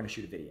right now. We're going to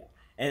shoot a video.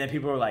 And then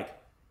people are like,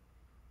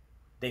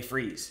 they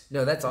freeze.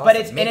 No, that's awesome. But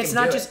it's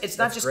not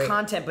just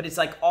content, but it's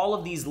like all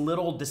of these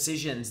little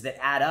decisions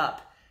that add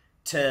up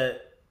to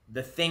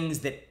the things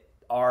that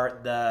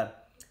are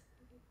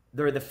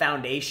they're the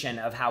foundation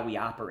of how we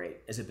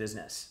operate as a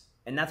business.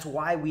 And that's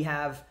why we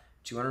have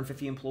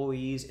 250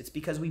 employees. It's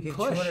because we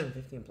push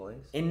 250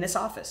 employees in this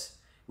office.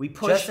 We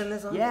push. Just in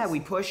this office? Yeah, we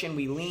push and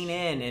we lean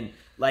in, and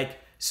like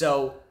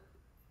so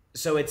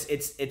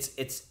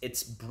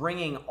it's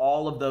bringing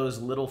all of those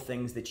little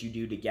things that you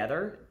do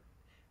together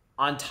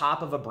on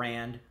top of a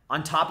brand,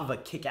 on top of a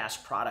kick-ass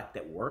product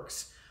that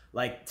works.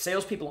 Like,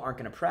 salespeople aren't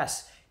going to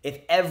press if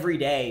every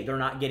day they're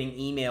not getting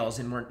emails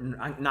and we're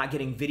not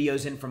getting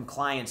videos in from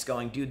clients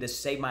going, dude, this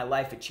saved my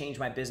life. It changed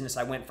my business.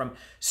 I went from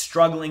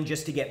struggling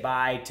just to get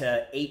by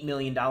to $8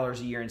 million a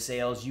year in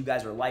sales. You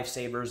guys are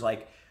lifesavers.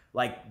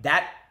 Like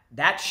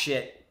that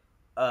shit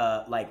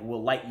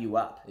will light you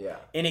up. Yeah.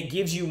 And it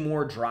gives you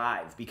more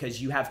drive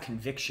because you have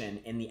conviction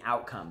in the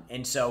outcome.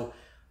 And so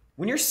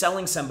when you're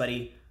selling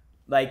somebody,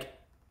 like,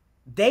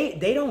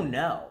 they don't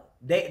know.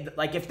 They,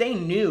 like, if they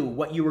knew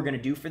what you were going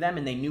to do for them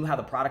and they knew how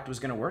the product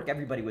was going to work,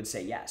 everybody would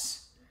say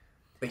yes.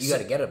 But you got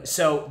to get them.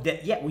 So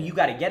you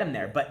got to get them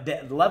there. But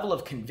the level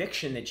of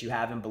conviction that you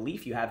have and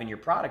belief you have in your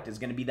product is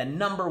going to be the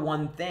number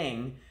one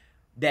thing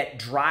that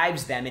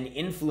drives them and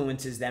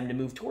influences them to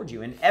move towards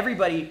you. And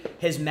everybody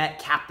has met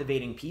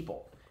captivating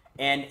people.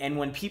 And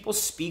when people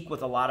speak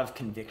with a lot of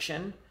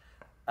conviction,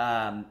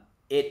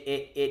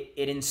 it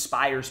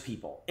inspires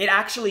people. It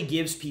actually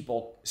gives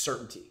people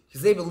certainty.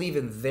 Because they believe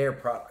in their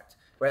product.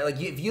 Right,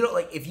 like if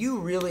you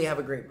really have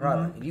a great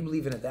product, if you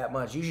believe in it that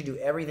much, you should do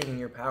everything in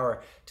your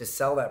power to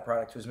sell that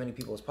product to as many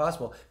people as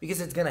possible because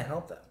it's going to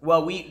help them.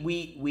 Well,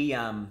 we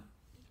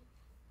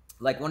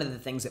like, one of the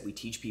things that we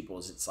teach people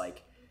is, it's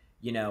like,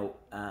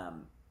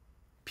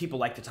 people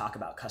like to talk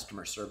about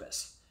customer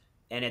service,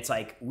 and it's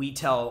like we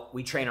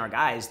train our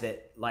guys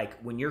that, like,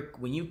 when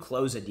you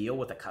close a deal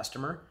with a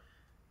customer,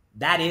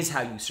 that is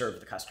how you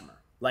serve the customer.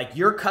 Like,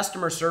 your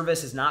customer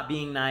service is not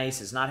being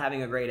nice, is not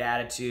having a great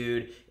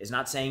attitude, is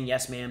not saying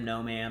yes ma'am,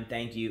 no ma'am,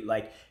 thank you.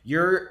 Like,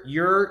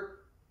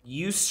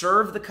 you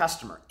serve the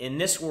customer in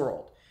this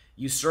world.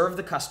 You serve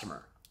the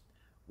customer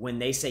when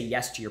they say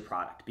yes to your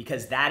product,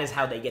 because that is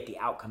how they get the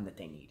outcome that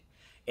they need.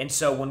 And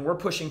so when we're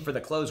pushing for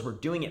the close, we're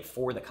doing it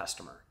for the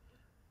customer.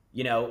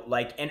 You know,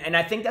 like, and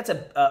I think that's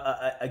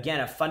again,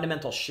 a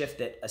fundamental shift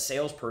that a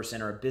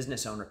salesperson or a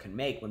business owner can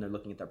make when they're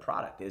looking at their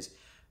product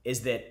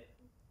is that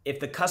if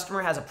the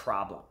customer has a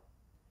problem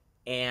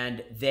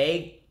and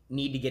they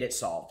need to get it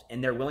solved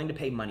and they're willing to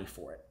pay money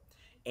for it,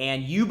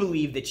 and you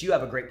believe that you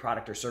have a great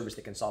product or service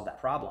that can solve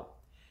that problem,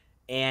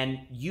 and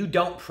you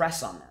don't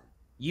press on them,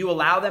 you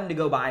allow them to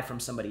go buy from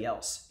somebody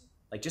else.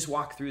 Like, just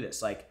walk through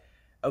this. Like,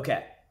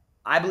 okay,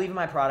 I believe in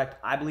my product.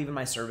 I believe in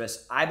my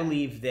service. I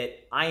believe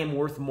that I am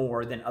worth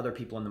more than other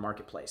people in the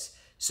marketplace.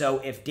 So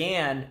if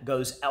Dan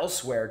goes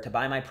elsewhere to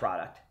buy my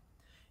product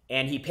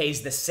and he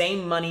pays the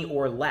same money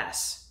or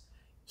less,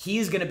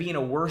 he's going to be in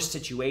a worse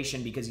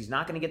situation because he's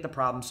not going to get the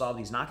problem solved.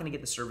 He's not going to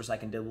get the service I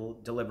can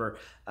deliver.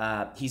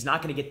 He's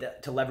not going to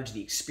get to leverage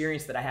the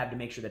experience that I have to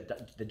make sure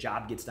that the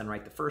job gets done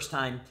right the first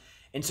time.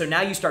 And so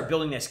now you start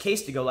building this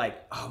case to go like,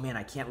 oh man,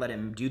 I can't let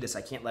him do this.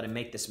 I can't let him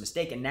make this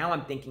mistake. And now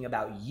I'm thinking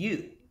about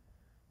you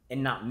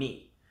and not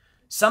me.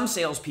 Some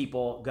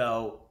salespeople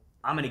go,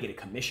 I'm going to get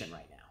a commission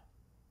right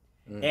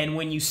now. And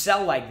when you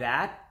sell like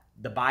that,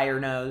 the buyer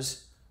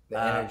knows. The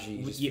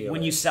energy.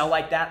 When you sell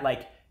like that,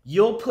 like,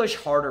 you'll push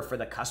harder for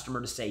the customer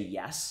to say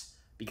yes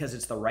because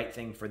it's the right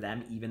thing for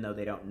them, even though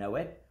they don't know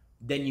it,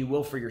 than you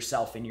will for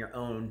yourself in your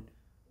own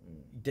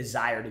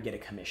desire to get a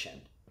commission.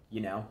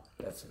 You know,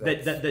 that's a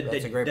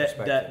great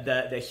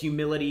perspective. The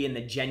humility and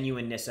the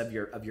genuineness of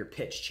your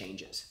pitch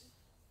changes.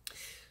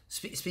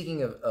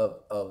 Speaking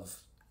of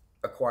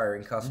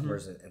acquiring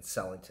customers and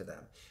selling to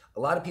them, a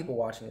lot of people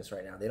watching this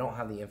right now, they don't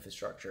have the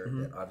infrastructure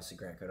that obviously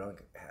Grant Cardone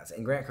has,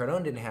 and Grant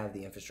Cardone didn't have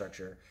the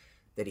infrastructure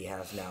that he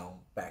has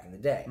now back in the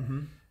day.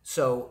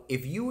 So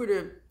if you were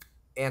to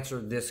answer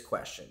this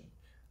question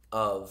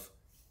of,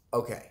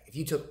 okay, if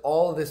you took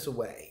all of this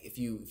away, if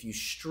you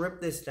strip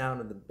this down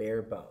to the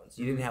bare bones,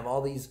 you didn't have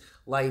all these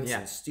lights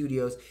and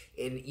studios,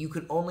 and you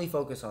could only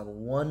focus on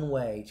one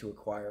way to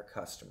acquire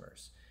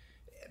customers.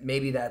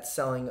 Maybe that's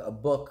selling a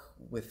book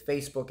with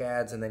Facebook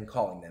ads and then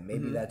calling them.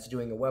 Maybe that's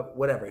doing a web,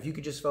 whatever. If you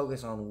could just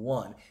focus on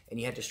one and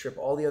you had to strip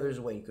all the others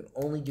away, you could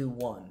only do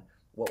one,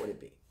 what would it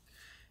be?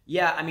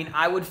 Yeah, I mean,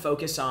 I would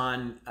focus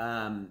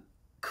on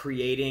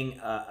creating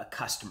a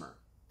customer.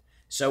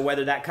 So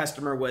whether that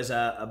customer was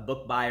a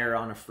book buyer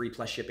on a free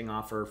plus shipping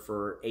offer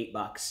for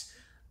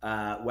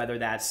 $8, whether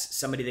that's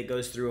somebody that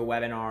goes through a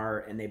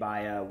webinar and they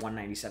buy a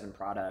 $197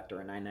 product or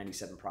a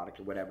 $997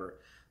 product or whatever,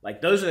 like,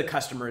 those are the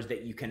customers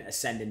that you can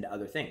ascend into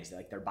other things.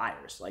 Like, they're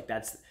buyers. Like,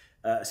 that's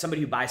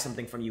somebody who buys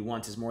something from you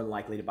once is more than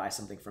likely to buy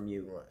something from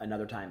you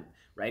another time,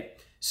 right?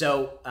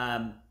 So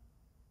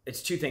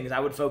it's two things. I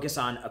would focus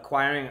on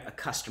acquiring a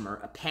customer,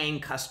 a paying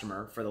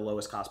customer, for the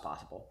lowest cost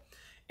possible.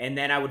 And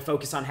then I would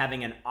focus on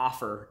having an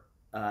offer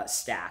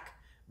stack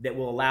that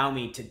will allow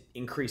me to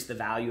increase the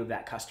value of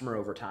that customer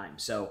over time.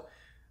 So,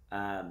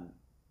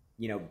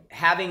 you know,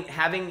 having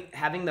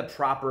the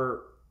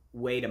proper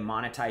way to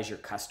monetize your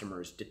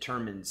customers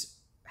determines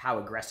how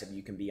aggressive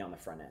you can be on the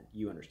front end.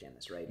 You understand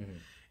this, right?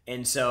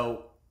 And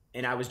so,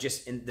 and I was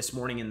just this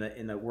morning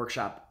in the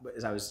workshop,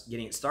 as I was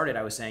getting it started,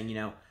 I was saying, you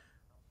know,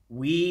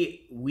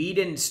 we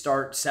didn't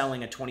start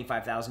selling a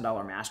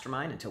 $25,000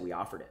 mastermind until we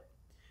offered it.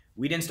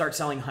 We didn't start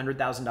selling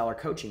 $100,000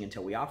 coaching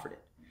until we offered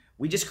it.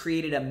 We just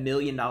created $1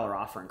 million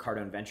offer in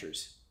Cardone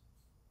Ventures,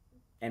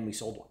 and we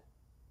sold one.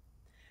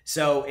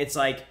 So it's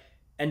like,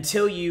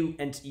 until your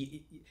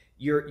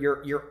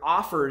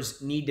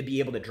offers need to be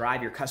able to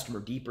drive your customer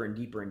deeper and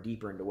deeper and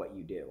deeper into what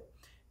you do,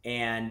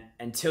 and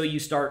until you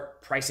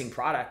start pricing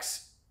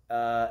products,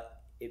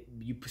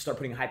 you start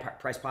putting high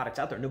price products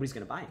out there, nobody's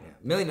going to buy them.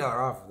 $1 million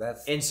offer.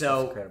 That's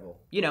incredible.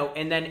 You know,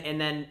 and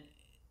then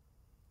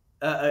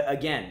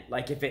again,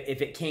 like, if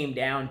it came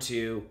down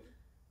to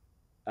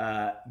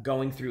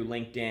going through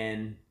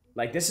LinkedIn,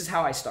 like, this is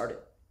how I started.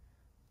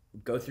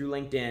 Go through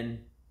LinkedIn.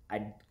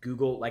 I'd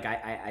Google, like,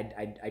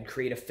 I'd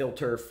create a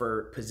filter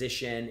for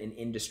position and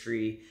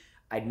industry.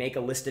 I'd make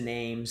a list of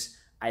names.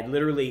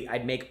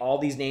 I'd make all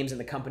these names in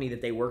the company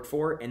that they worked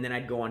for, and then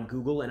I'd go on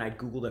Google and I'd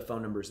Google the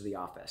phone numbers of the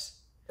office.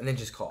 And then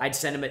just call. I'd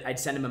send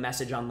them a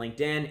message on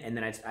LinkedIn, and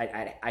then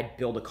I'd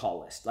build a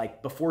call list.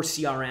 Like, before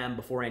CRM,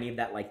 before any of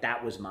that, like,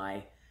 that was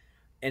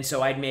and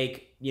so I'd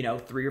make, you know,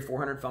 300 or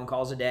 400 phone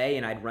calls a day,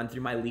 and I'd run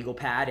through my legal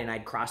pad, and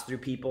I'd cross through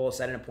people,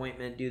 set an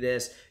appointment, do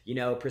this, you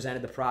know,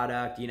 presented the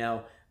product, you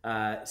know,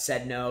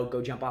 said no, go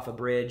jump off a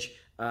bridge,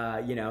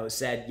 you know,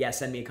 said yes,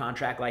 send me a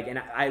contract. Like, and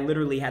I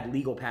literally had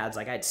legal pads.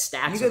 Like, I had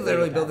stacks. You could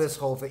literally build this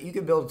whole thing. You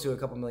could build to a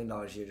couple $1 million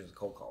a year just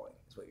cold calling,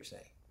 is what you're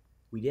saying.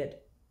 We did.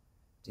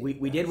 Dude,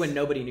 we did when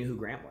nobody knew who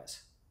Grant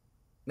was.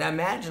 Now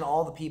imagine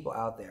all the people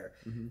out there.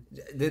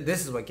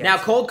 This is what gets now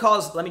cold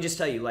calls. Let me just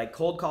tell you, like,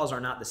 cold calls are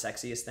not the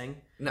sexiest thing.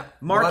 No,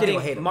 marketing.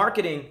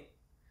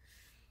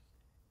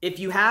 If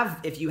you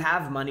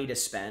have money to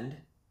spend,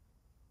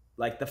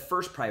 like, the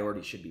first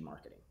priority should be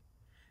marketing,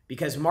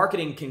 because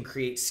marketing can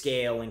create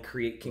scale and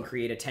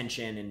create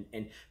attention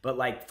but,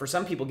 like, for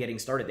some people getting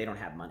started, they don't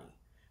have money,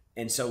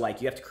 and so,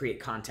 like, you have to create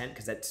content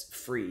because that's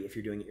free. If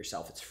you're doing it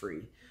yourself, it's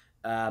free.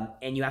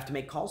 And you have to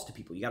make calls to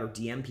people. You got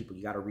to DM people.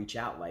 You got to reach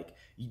out. Like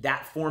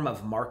that form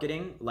of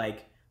marketing,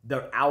 like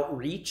the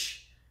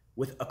outreach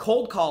with a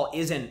cold call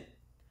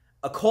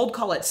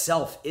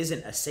itself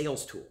isn't a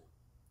sales tool.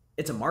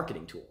 It's a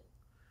marketing tool.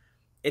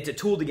 It's a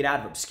tool to get out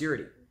of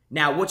obscurity.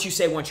 Now, what you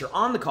say once you're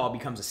on the call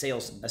becomes a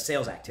sales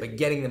activity. But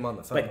getting them on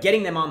the phone. But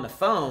getting them on the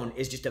phone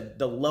is just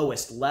the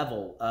lowest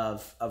level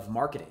of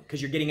marketing,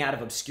 because you're getting out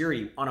of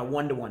obscurity on a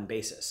one-to-one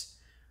basis.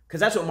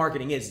 Because that's what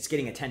marketing is. It's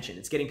getting attention.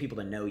 It's getting people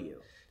to know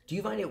you. Do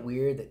you find it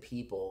weird that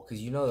people,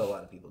 because you know that a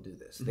lot of people do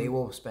this, they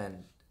will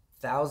spend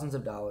thousands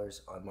of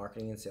dollars on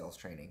marketing and sales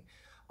training,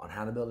 on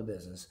how to build a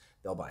business.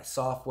 They'll buy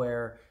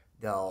software.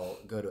 They'll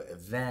go to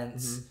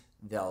events.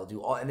 They'll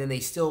do all, and then they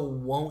still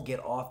won't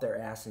get off their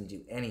ass and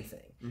do anything.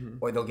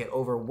 Or they'll get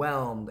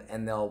overwhelmed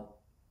and they'll,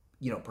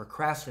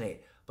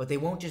 procrastinate. But they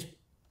won't just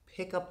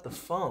pick up the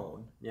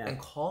phone and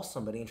call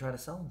somebody and try to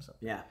sell them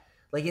something. Yeah.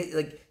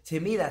 Like to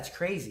me, that's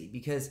crazy,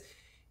 because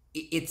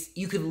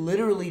you could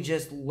literally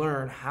just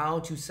learn how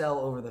to sell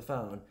over the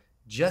phone.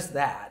 Just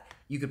that.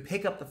 You could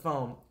pick up the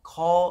phone,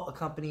 call a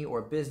company or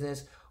a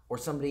business or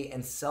somebody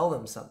and sell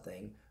them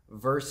something,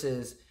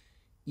 versus,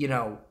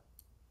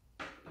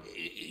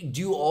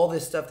 do all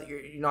this stuff that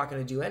you're not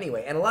going to do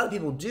anyway. And a lot of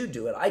people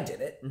do it. I did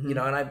it, and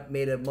I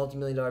made a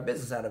multi-million-dollar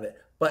business out of it.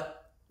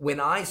 But when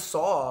I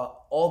saw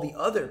all the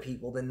other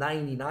people, the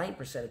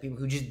 99% of people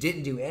who just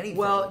didn't do anything.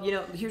 Well,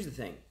 here's the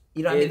thing.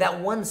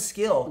 That one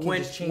skill can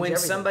just change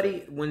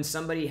everything. When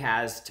somebody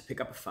has to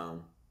pick up a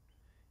phone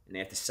and they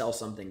have to sell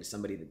something to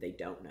somebody that they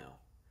don't know,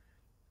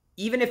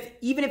 even if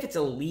it's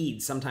a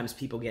lead, sometimes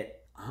people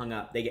get hung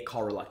up. They get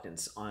call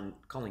reluctance on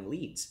calling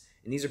leads.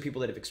 And these are people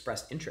that have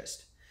expressed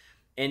interest.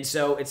 And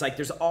so it's like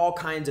there's all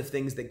kinds of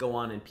things that go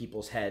on in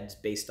people's heads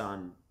based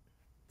on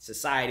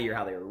society or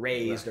how they were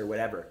raised or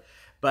whatever.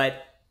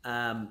 But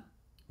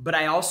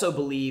I also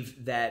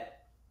believe that,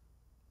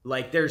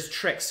 like, there's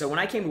tricks. So when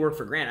I came to work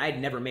for Grant, I had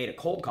never made a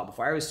cold call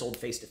before. I always sold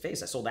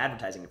face-to-face. I sold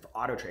advertising for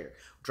Auto Trader.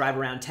 Drive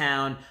around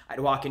town. I'd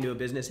walk into a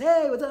business.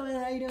 Hey, what's up,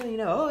 man? How you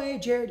doing? Oh, hey,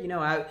 Jarrod.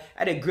 I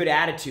had a good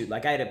attitude.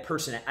 Like I had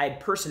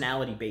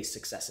personality-based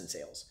success in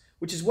sales,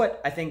 which is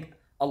what I think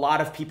a lot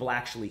of people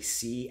actually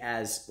see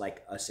as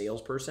like a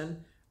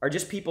salesperson, are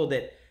just people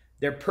that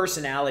their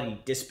personality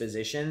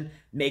disposition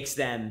makes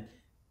them,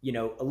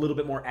 a little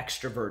bit more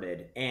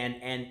extroverted,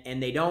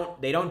 and they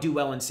don't do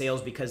well in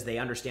sales because they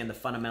understand the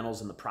fundamentals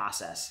and the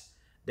process.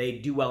 They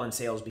do well in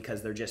sales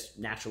because they're just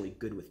naturally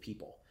good with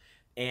people.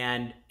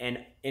 And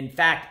in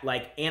fact,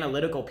 like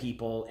analytical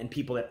people and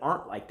people that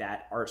aren't like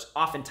that are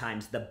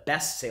oftentimes the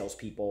best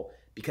salespeople,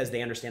 because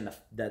they understand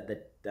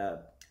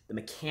the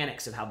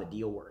mechanics of how the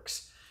deal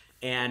works.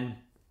 And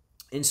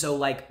so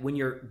like when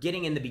you're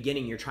getting in the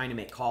beginning, you're trying to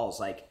make calls,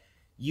 like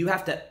you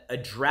have to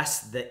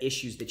address the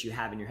issues that you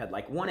have in your head.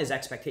 Like one is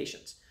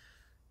expectations.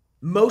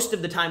 Most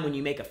of the time when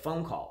you make a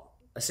phone call,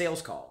 a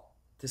sales call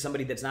to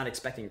somebody that's not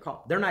expecting your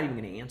call, they're not even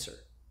going to answer.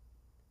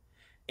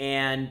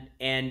 And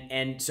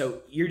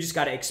so you just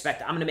got to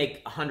expect, I'm going to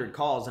make 100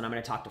 calls and I'm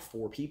going to talk to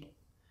 4 people.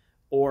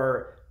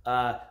 Or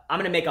I'm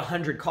going to make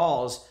 100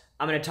 calls.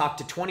 I'm going to talk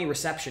to 20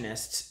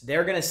 receptionists.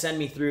 They're going to send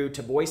me through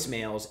to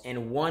voicemails,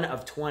 and one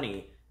of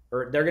 20,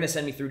 or they're going to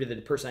send me through to the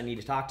person I need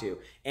to talk to,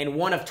 and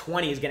one of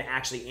 20 is going to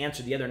actually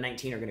answer. The other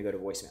 19 are going to go to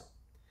voicemail.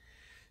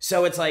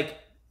 So it's like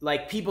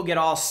people get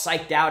all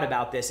psyched out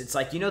about this. It's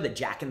like, the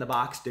Jack in the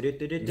Box, and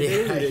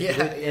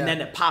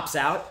then it pops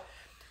out.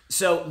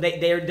 So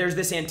there's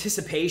this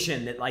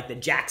anticipation that like the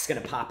Jack's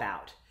going to pop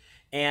out.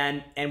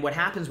 And what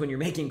happens when you're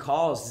making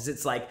calls is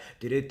it's like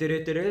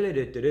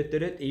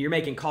you're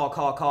making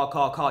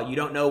call. You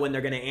don't know when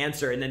they're going to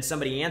answer, and then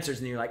somebody answers,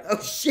 and you're like,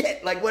 oh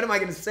shit! Like, what am I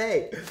going to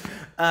say?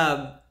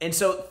 And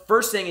so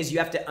first thing is you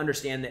have to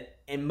understand that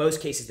in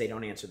most cases they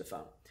don't answer the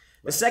phone.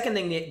 The second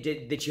thing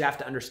that you have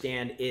to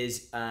understand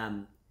is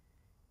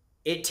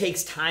it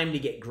takes time to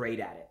get great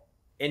at it,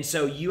 and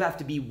so you have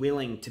to be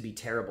willing to be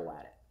terrible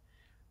at it,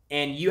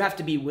 and you have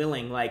to be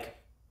willing Like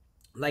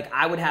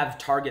I would have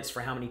targets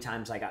for how many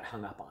times I got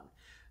hung up on.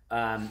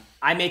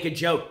 I make a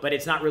joke, but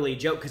it's not really a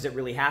joke because it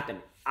really happened.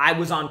 I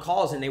was on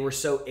calls and it was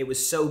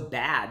so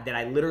bad that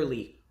I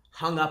literally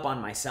hung up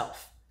on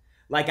myself.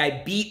 Like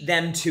I beat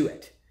them to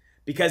it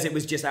because it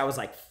was just, I was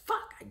like,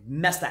 fuck, I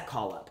messed that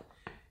call up.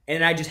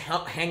 And I just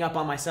hang up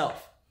on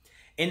myself.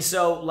 And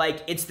so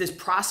like, it's this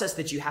process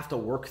that you have to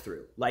work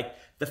through. Like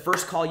the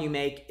first call you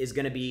make is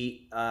going to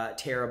be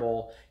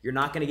terrible. You're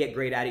not going to get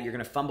great at it. You're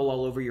going to fumble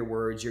all over your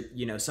words.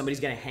 Somebody's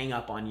going to hang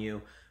up on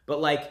you. But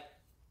like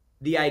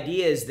the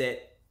idea is that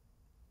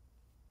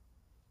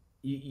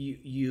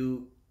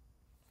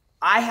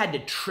I had to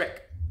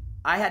trick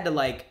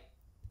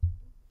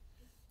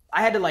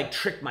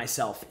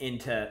myself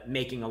into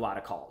making a lot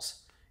of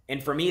calls.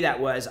 And for me, that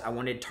was, I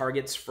wanted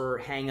targets for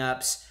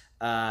hang-ups.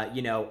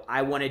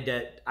 I wanted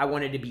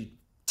to be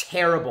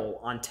terrible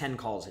on 10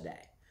 calls a day.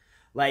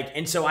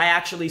 And so I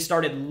actually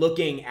started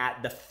looking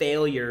at the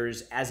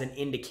failures as an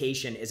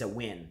indication as a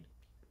win.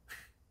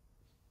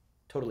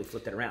 Totally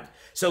flipped it around.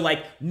 So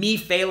like me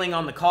failing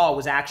on the call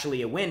was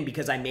actually a win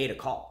because I made a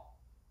call.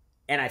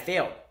 and I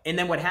failed. And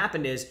then what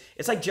happened is,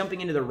 it's like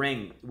jumping into the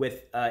ring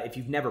with, if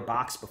you've never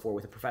boxed before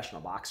with a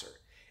professional boxer.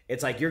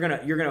 It's like you're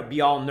gonna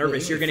be all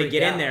nervous. You're gonna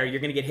get in there. You're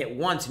gonna get hit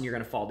once, and you're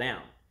gonna fall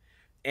down.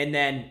 And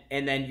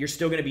then you're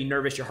still gonna be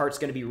nervous. Your heart's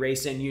gonna be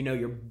racing. You know,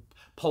 your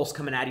pulse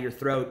coming out of your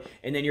throat.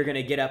 And then you're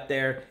gonna get up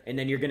there, and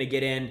then you're gonna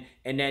get in,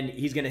 and then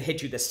he's gonna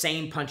hit you the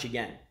same punch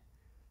again.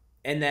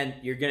 And then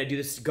you're gonna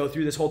go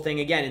through this whole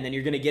thing again, and then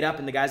you're gonna get up,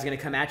 and the guy's gonna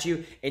come at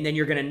you, and then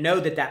you're gonna know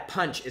that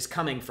punch is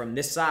coming from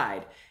this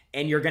side,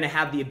 and you're gonna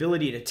have the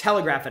ability to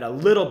telegraph it a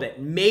little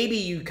bit. Maybe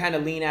you kind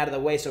of lean out of the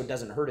way so it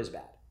doesn't hurt as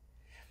bad.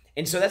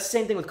 And so that's the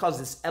same thing with calls,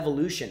 this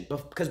evolution,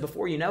 because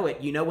before you know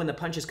it, you know when the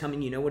punch is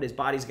coming, you know when his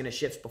body's going to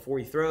shift before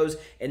he throws,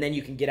 and then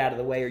you can get out of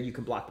the way or you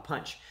can block the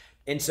punch.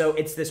 And so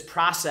it's this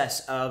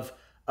process of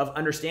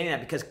understanding that,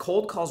 because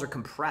cold calls are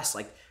compressed.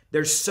 Like,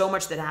 there's so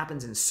much that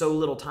happens in so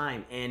little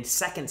time, and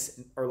seconds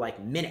are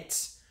like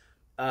minutes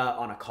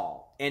on a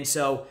call. And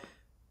so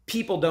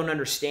people don't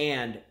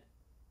understand.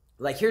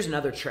 Like, here's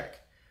another trick.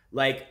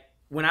 Like,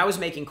 when I was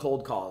making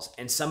cold calls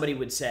and somebody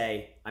would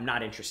say, I'm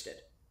not interested.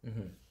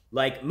 Mm-hmm.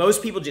 Like,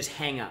 most people just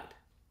hang up.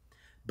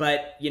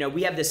 But, you know,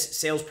 we have this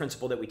sales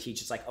principle that we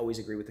teach. It's like, always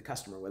agree with the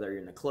customer, whether you're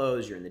in the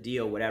close, you're in the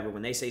deal, whatever.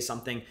 When they say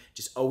something,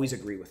 just always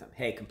agree with them.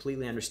 Hey,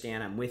 completely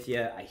understand. I'm with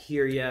you. I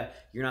hear you.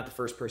 You're not the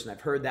first person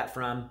I've heard that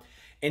from.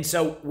 And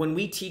so when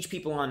we teach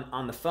people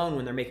on the phone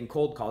when they're making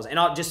cold calls, and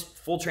I'll just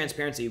full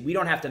transparency, we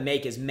don't have to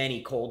make as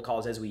many cold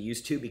calls as we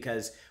used to,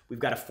 because we've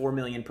got a 4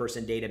 million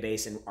person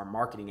database and our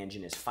marketing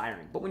engine is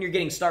firing. But when you're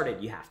getting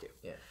started, you have to.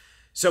 Yeah.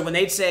 So when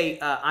they'd say,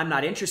 I'm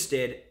not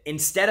interested,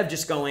 instead of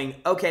just going,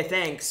 okay,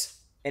 thanks,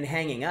 and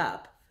hanging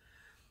up,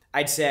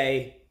 I'd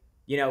say,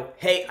 you know,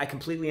 hey, I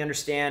completely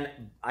understand.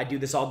 I do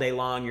this all day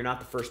long. You're not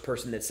the first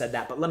person that said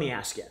that, but let me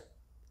ask you.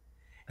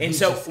 And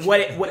so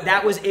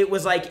it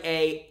was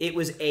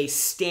a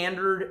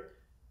standard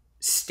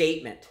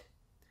statement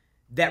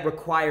that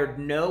required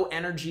no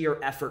energy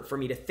or effort for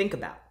me to think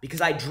about, because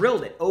I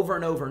drilled it over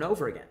and over and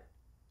over again.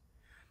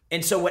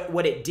 And so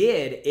what it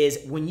did is,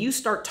 when you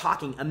start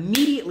talking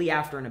immediately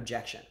after an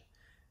objection,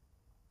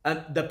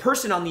 the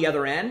person on the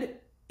other end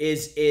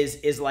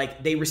is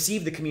like, they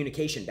receive the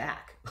communication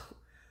back.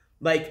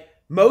 Like,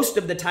 most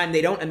of the time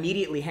they don't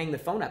immediately hang the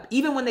phone up.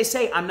 Even when they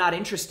say, I'm not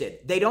interested,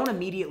 they don't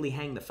immediately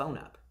hang the phone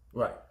up.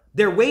 Right.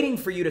 They're waiting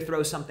for you to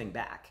throw something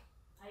back.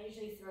 I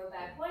usually throw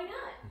back, why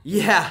not?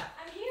 Yeah.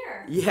 I'm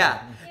here.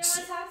 Yeah. You want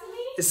to talk to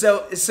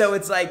me? So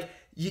it's like,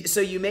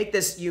 you make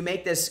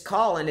this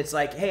call, and it's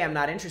like, hey, I'm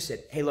not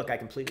interested. Hey, look, I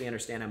completely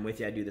understand. I'm with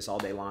you. I do this all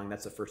day long.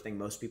 That's the first thing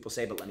most people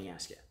say, but let me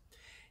ask you.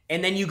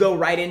 And then you go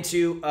right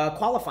into a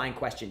qualifying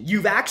question.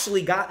 You've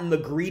actually gotten the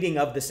greeting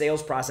of the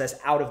sales process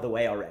out of the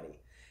way already.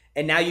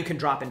 And now you can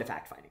drop into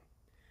fact finding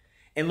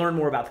and learn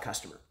more about the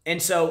customer.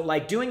 And so,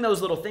 like, doing those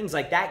little things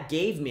like that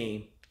gave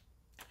me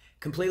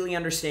completely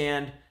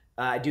understand.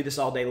 I do this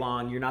all day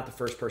long. You're not the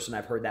first person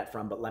I've heard that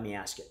from, but let me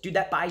ask you. Dude,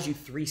 that buys you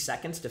 3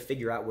 seconds to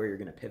figure out where you're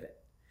going to pivot.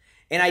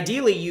 And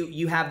ideally,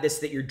 you have this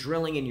that you're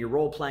drilling and you're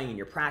role playing and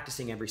you're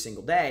practicing every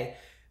single day.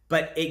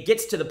 But it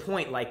gets to the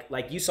point,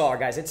 like you saw our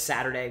guys, it's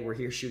Saturday. We're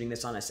here shooting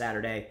this on a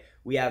Saturday.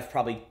 We have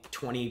probably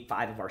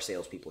 25 of our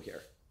salespeople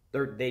here.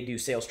 They do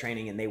sales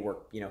training, and they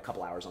work, you know, a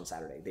couple hours on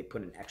Saturday. They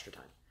put in extra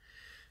time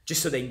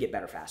just so they can get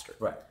better faster.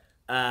 Right.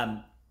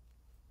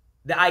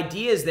 The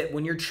idea is that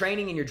when you're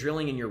training and you're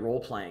drilling and you're role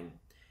playing,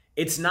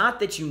 it's not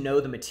that you know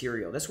the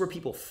material. That's where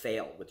people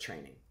fail with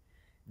training.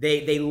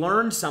 They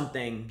learn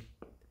something.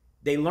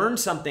 They learn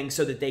something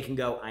so that they can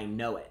go, I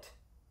know it.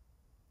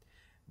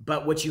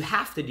 But what you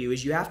have to do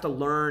is you have to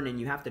learn, and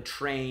you have to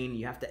train,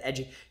 you have to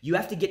educate. You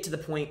have to get to the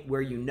point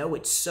where you know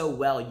it so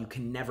well you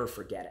can never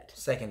forget it.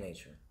 Second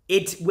nature.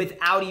 It's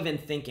without even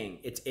thinking,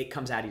 it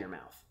comes out of your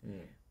mouth.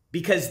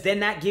 Because then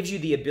that gives you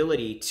the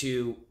ability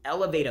to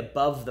elevate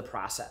above the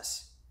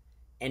process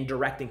and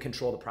direct and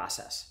control the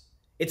process.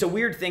 It's a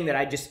weird thing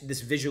that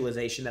this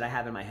visualization that I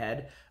have in my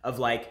head of,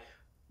 like,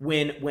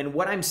 when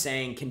what I'm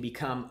saying can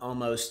become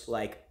almost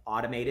like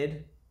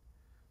automated,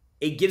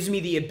 it gives me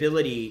the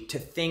ability to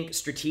think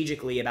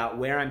strategically about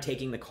where I'm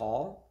taking the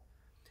call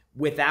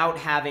without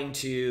having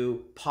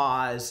to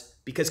pause,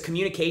 because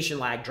communication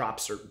lag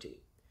drops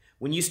certainty.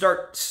 When you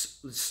start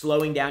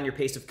slowing down your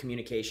pace of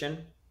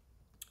communication,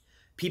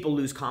 people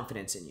lose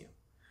confidence in you.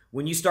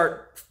 When you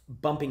start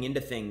bumping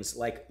into things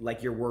like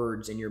your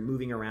words and you're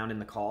moving around in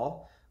the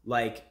call,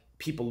 like,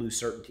 people lose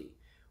certainty.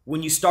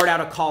 When you start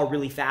out a call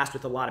really fast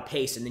with a lot of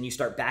pace, and then you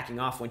start backing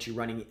off once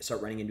you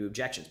start running into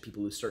objections,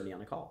 people lose certainty on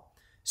the call.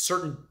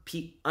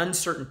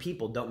 Uncertain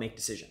people don't make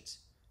decisions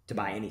to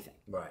buy anything.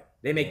 Right.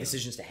 They make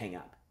decisions to hang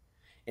up.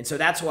 And so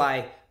that's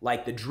why,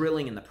 like, the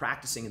drilling and the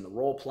practicing and the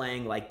role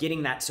playing, like,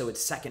 getting that so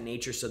it's second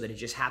nature so that it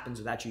just happens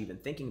without you even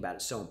thinking about it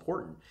is so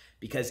important,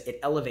 because it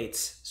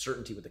elevates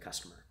certainty with the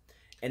customer.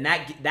 And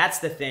that's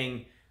the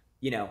thing,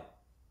 you know.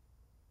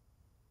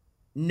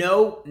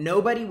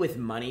 Nobody with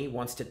money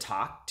wants to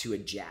talk to a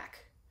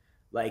jack.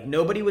 Like,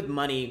 nobody with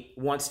money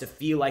wants to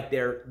feel like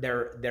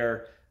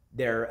they're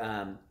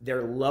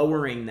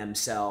lowering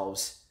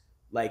themselves.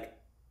 Like,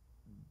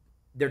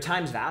 their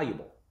time's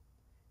valuable.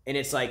 And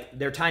it's like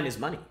their time is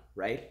money,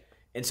 right?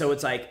 And so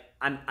it's like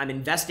I'm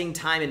investing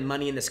time and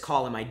money in this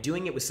call. Am I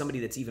doing it with somebody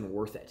that's even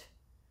worth it?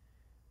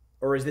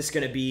 Or is this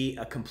going to be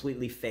a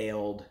completely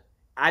failed?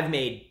 I've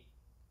made,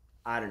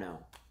 I don't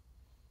know,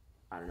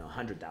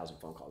 100,000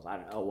 phone calls. I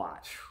don't know, a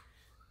lot.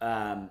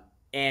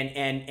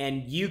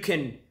 And you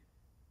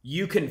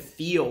can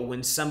feel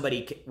when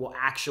somebody will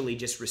actually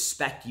just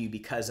respect you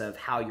because of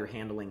how you're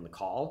handling the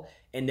call,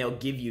 and they'll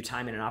give you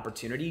time and an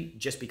opportunity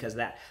just because of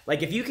that.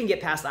 Like if you can get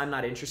past I'm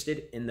not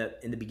interested in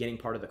the beginning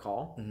part of the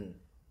call,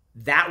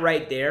 that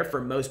right there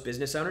for most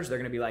business owners, they're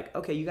going to be like,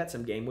 okay, you got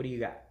some game. What do you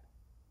got?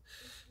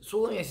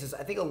 So let me ask this.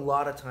 I think a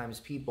lot of times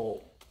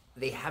people,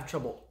 they have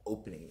trouble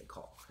opening the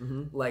call.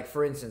 Like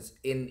for instance,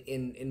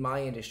 in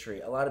my industry,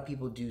 a lot of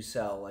people do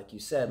sell, like you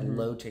said,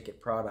 low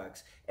ticket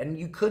products, and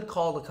you could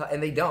call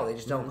and they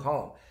just don't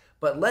call them.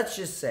 But let's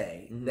just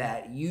say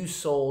that you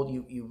sold,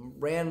 you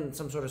ran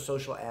some sort of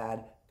social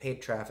ad,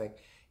 paid traffic,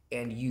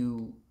 and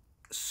you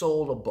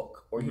sold a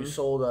book, or you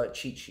sold a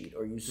cheat sheet,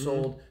 or you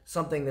sold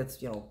something that's,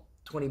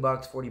 $20,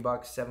 $40,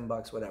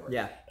 $7, whatever.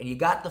 Yeah. And you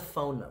got the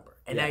phone number.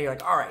 And now you're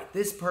like, all right,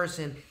 this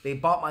person, they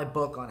bought my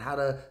book on how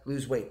to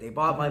lose weight. They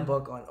bought my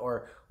book on,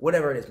 or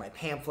whatever it is, my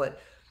pamphlet.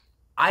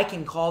 I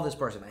can call this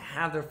person. I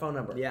have their phone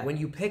number. Yeah. When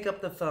you pick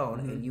up the phone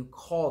and you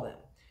call them,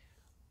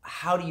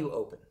 how do you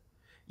open?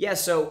 Yeah,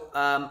 so,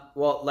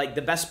 well, like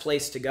the best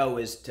place to go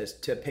is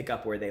to pick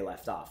up where they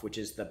left off, which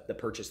is the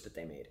purchase that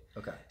they made.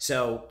 Okay.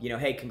 So,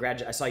 hey,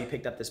 I saw you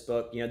picked up this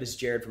book. This is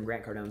Jarrod from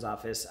Grant Cardone's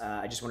office.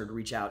 I just wanted to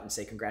reach out and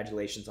say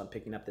congratulations on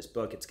picking up this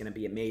book. It's going to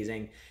be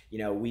amazing.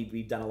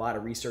 We've done a lot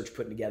of research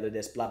putting together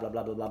this blah, blah,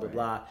 blah, blah, blah, blah,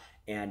 blah.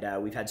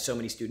 And we've had so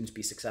many students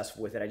be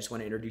successful with it. I just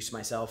want to introduce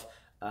myself,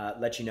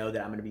 let you know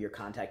that I'm going to be your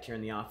contact here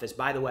in the office.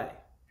 By the way,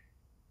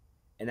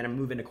 and then I'm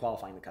moving to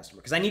qualifying the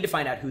customer because I need to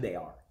find out who they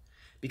are.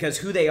 Because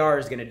who they are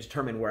is going to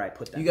determine where I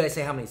put them. You guys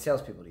say how many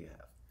salespeople do you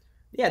have?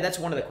 Yeah, that's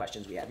one of the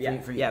questions we have. Yeah,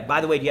 yeah. By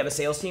the way, do you have a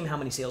sales team? How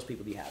many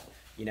salespeople do you have?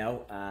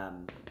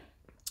 And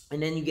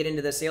then you get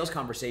into the sales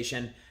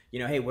conversation.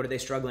 Hey, what are they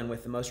struggling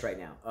with the most right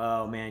now?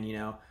 Oh man,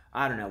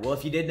 I don't know. Well,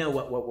 if you did know,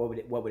 what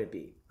would it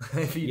be?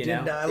 If you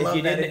didn't know, I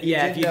love that.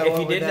 If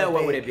you did know,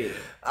 what would it be?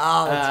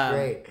 Oh, that's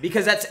great.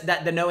 Because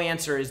the no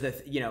answer is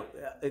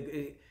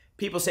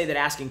people say that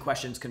asking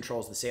questions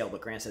controls the sale,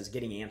 but Grant says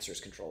getting answers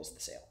controls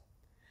the sale.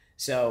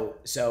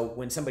 So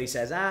when somebody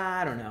says,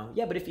 I don't know.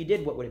 Yeah, but if you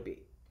did, what would it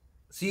be?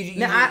 So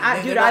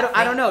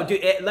I don't know. Dude,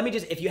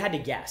 if you had to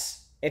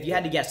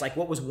guess, like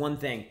what was one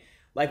thing?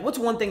 Like what's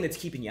one thing that's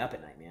keeping you up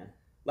at night, man?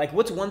 Like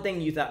what's one thing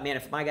you thought, man,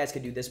 if my guys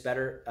could do this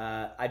better,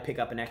 I'd pick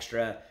up an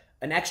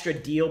extra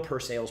deal per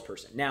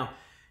salesperson. Now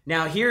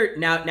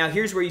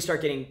here's where you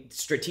start getting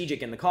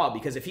strategic in the call,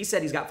 because if he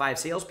said he's got 5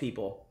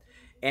 salespeople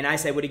and I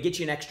say, would it get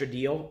you an extra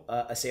deal,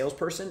 a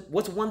salesperson?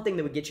 What's one thing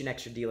that would get you an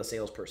extra deal, a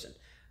salesperson?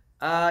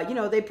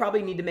 They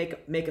probably need to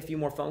make a few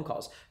more phone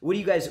calls. What's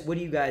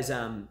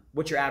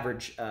your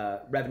average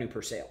revenue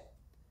per sale?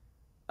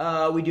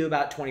 We do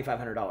about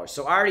 $2,500.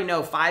 So I already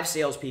know 5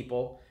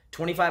 salespeople,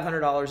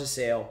 $2,500 a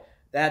sale.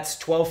 That's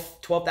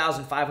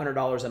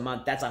 $12,500 a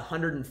month. That's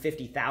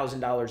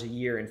 $150,000 a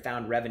year in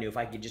found revenue if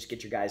I could just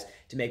get your guys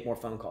to make more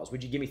phone calls.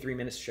 Would you give me 3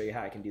 minutes to show you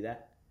how I can do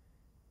that?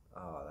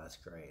 Oh, that's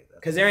great.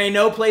 Because there ain't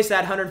no place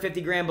that 150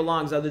 grand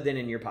belongs other than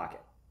in your pocket.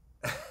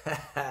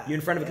 You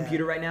in front of a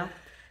computer right now?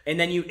 And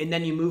then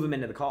you move them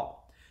into the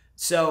call.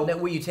 So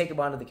then will you take them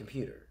onto the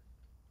computer?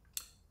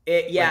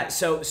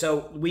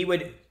 So we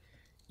would,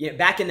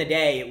 back in the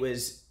day it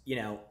was, we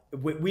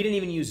didn't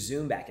even use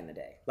Zoom back in the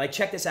day. Like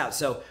check this out.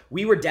 So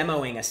we were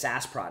demoing a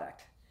SaaS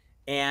product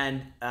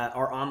and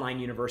our online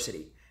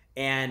university,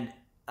 and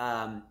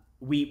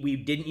we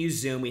didn't use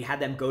Zoom. We had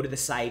them go to the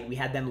site. We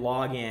had them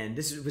log in.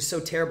 This was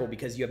so terrible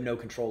because you have no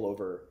control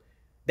over.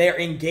 They're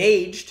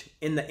engaged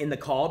in the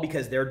call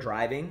because they're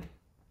driving.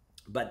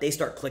 But they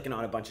start clicking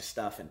on a bunch of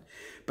stuff,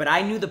 but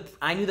I knew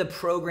the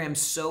program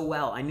so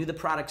well. I knew the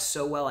product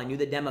so well. I knew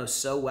the demo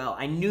so well.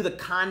 I knew the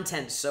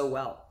content so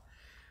well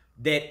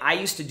that I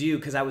used to do,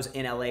 because I was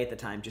in LA at the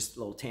time. Just a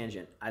little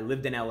tangent. I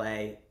lived in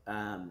LA,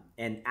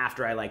 and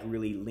after I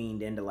really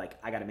leaned into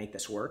I got to make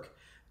this work,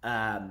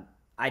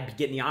 I'd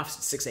get in the office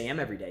at 6 a.m.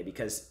 every day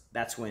because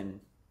that's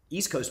when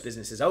East Coast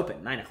business is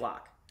open, 9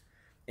 o'clock,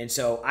 and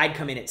so I'd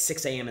come in at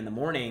 6 a.m. in the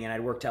morning and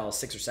I'd work till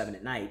 6 or 7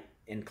 at night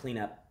and clean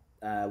up.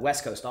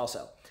 West Coast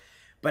also.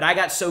 But I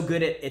got so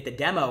good at the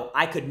demo,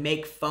 I could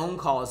make phone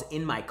calls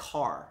in my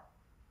car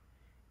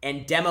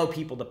and demo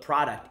people the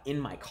product in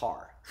my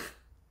car.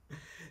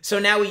 So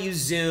now we use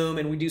Zoom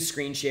and we do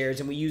screen shares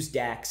and we use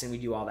decks and we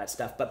do all that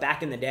stuff. But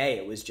back in the day,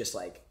 it was just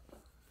so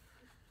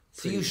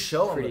you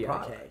show them the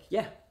product. Archaic.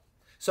 Yeah.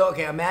 So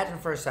okay, imagine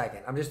for a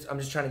second. I'm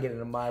just trying to get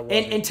into my world.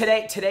 And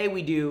today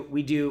we do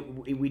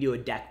a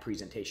deck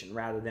presentation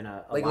rather than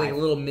a like a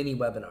little mini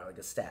webinar, like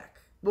a stack.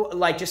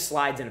 Well, just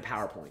slides in a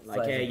PowerPoint.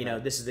 Hey,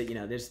 this is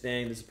this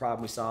thing, this is the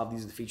problem we solved,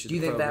 these are the features of the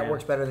program. Do you think that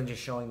works better than just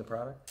showing the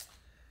product?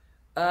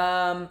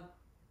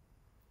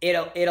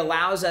 It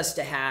allows us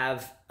to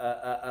have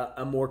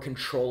a more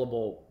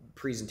controllable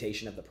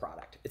presentation of the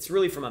product. It's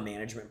really from a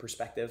management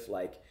perspective.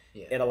 Like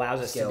it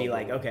allows us to be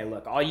like, okay,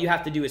 look, all you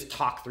have to do is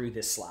talk through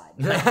this slide.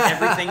 Like,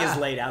 everything is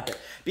laid out there.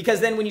 Because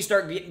then when you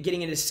start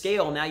getting into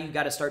scale, now you've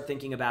got to start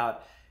thinking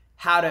about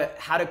how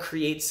to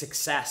create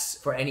success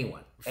for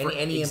anyone,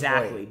 any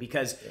exactly. Employee.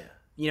 Because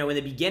you know, in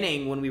the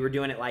beginning when we were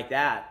doing it like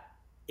that,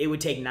 it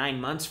would take 9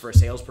 months for a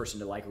salesperson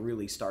to like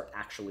really start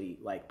actually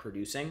like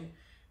producing.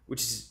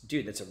 Which is,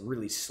 dude, that's a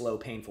really slow,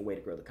 painful way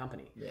to grow the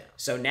company. Yeah.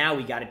 So now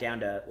we got it down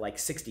to like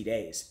 60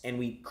 days, and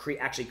we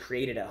actually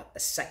created a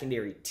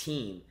secondary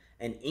team,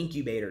 an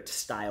incubator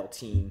style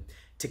team,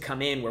 to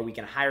come in where we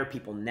can hire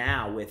people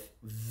now with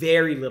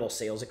very little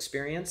sales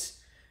experience.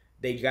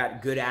 They've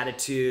got good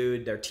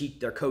attitude. They're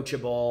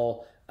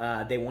coachable.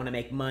 They want to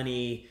make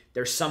money.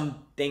 There's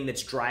something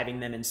that's driving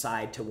them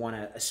inside to want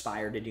to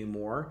aspire to do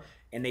more,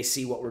 and they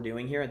see what we're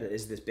doing here. That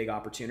is this big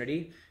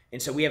opportunity.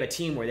 And so we have a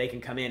team where they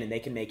can come in and they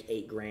can make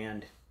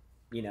 $8,000,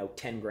 you know,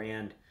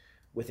 $10,000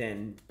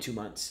 within 2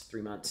 months,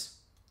 3 months,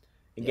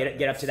 and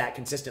get up to that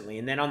consistently.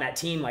 And then on that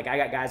team, like I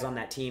got guys on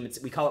that team.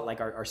 We call it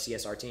like our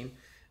CSR team.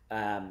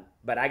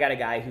 But I got a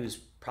guy who's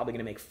probably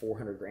going to make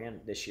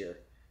 $400,000 this year,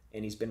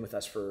 and he's been with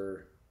us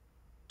for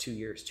 2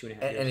 years,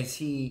 2.5 years. And is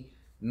he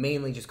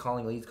mainly just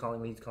calling leads?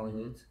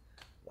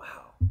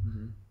 Wow.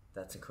 Mm-hmm.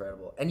 That's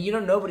incredible. And you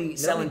know, nobody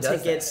selling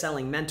does tickets, that.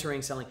 selling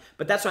mentoring,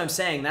 but that's what I'm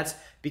saying. That's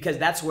because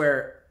that's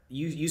where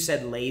you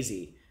said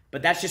lazy,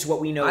 but that's just what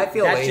we know. I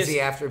feel that's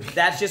lazy after.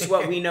 That's just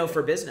what we know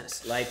for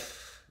business. Like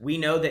we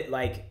know that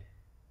like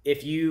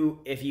if you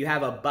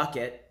have a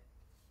bucket,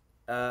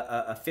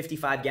 a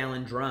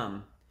 55-gallon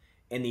drum,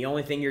 and the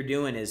only thing you're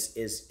doing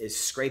is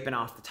scraping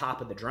off the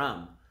top of the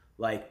drum,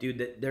 like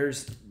dude,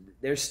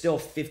 there's still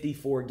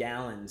 54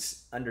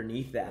 gallons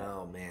underneath that.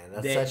 Oh man,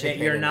 that's such a that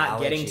you're not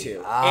analogy. getting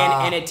to,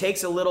 and it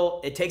takes a little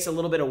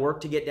bit of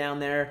work to get down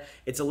there.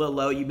 It's a little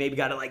low. You maybe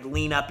got to like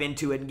lean up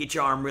into it and get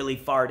your arm really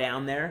far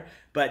down there.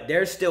 But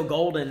there's still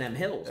gold in them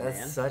hills, man.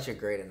 That's such a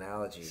great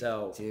analogy.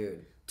 So,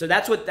 dude, so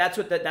that's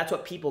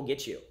what people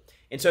get you.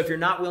 And so if you're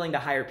not willing to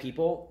hire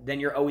people, then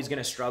you're always going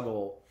to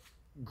struggle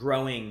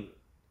growing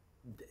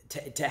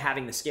to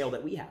having the scale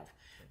that we have,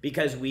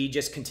 because we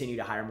just continue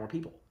to hire more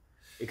people.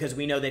 Because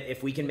we know that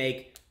if we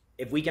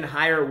can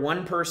hire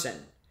one person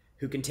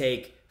who can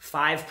take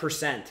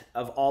 5%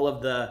 of all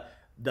of the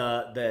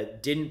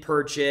didn't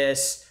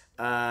purchase,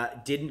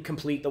 didn't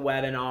complete the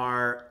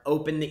webinar,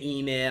 open the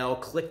email,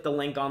 click the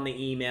link on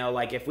the email,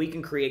 like if we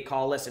can create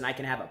call lists and I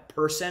can have a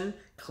person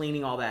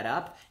cleaning all that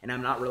up and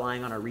I'm not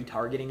relying on a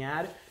retargeting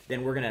ad,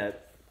 then we're gonna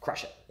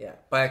crush it. Yeah,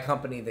 by a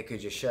company that could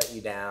just shut you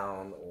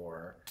down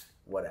or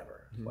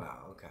whatever. Mm-hmm.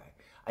 Wow. Okay.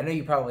 I know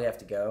you probably have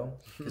to go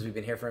because we've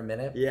been here for a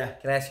minute. Yeah.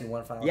 Can I ask you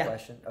one final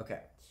question?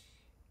 Okay.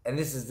 And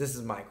this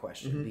is my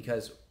question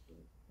because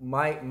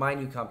my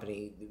new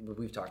company,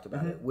 we've talked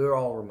about it. We're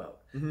all remote.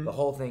 The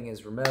whole thing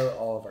is remote.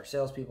 All of our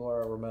salespeople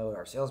are remote.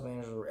 Our sales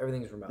managers,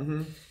 everything's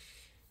remote.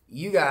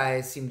 You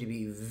guys seem to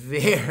be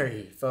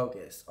very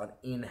focused on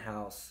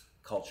in-house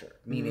culture,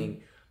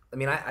 meaning, I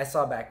mean, I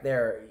saw back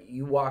there.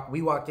 We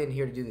walked in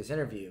here to do this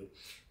interview.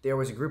 There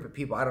was a group of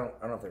people. I don't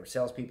know if they were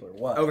salespeople or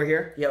what. Over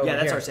here? Yeah,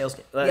 that's here. our sales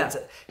team. That's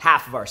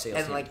half of our sales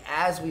team. And like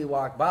as we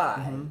walk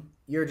by,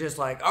 you're just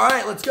like, all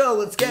right, let's go,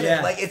 let's get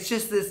it. Like it's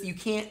just this. You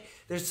can't.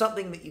 There's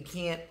something that you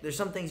can't. There's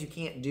some things you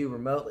can't do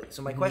remotely.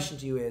 So my question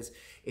to you is,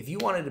 if you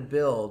wanted to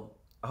build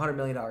a $100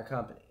 million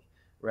company,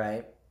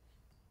 right,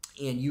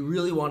 and you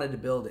really wanted to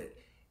build it,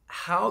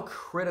 how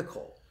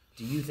critical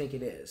do you think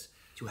it is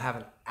to have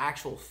an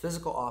actual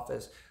physical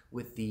office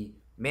with the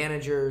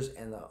managers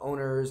and the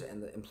owners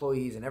and the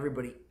employees and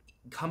everybody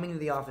coming to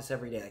the office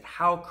every day? Like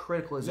how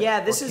critical is it?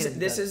 Yeah, this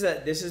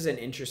is an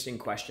interesting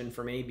question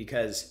for me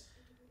because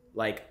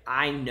like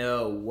I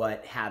know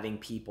what having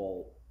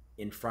people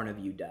in front of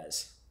you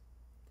does.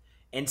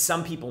 And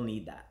some people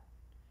need that.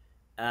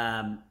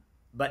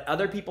 But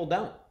other people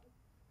don't.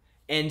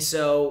 And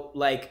so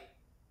like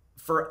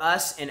for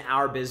us in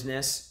our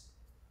business,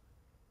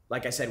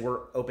 like I said,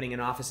 we're opening an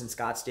office in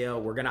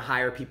Scottsdale. We're going to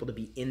hire people to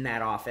be in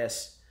that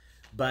office.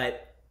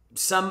 But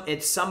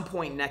at some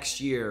point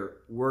next year,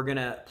 we're going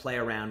to play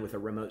around with a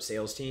remote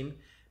sales team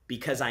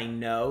because I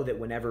know that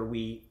whenever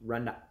we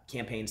run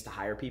campaigns to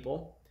hire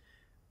people,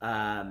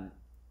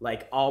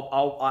 like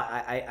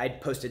I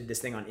posted this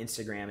thing on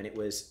Instagram and it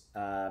was,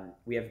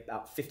 we have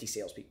about 50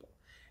 salespeople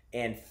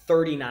and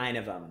 39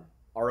 of them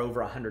are over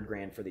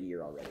 $100,000 for the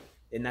year already.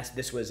 And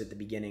this was at the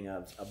beginning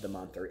of the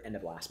month or end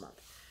of last month.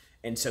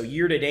 And so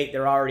year to date,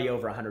 they're already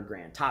over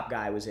 $100,000. Top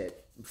guy was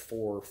at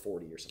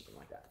 440 or something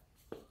like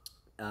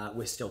that.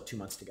 With still 2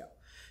 months to go.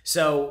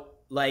 So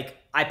like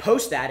I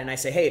post that and I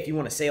say, hey, if you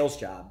want a sales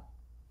job,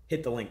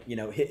 hit the link,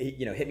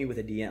 hit me with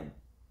a DM.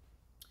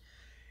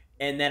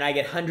 And then I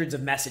get hundreds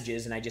of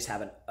messages and I just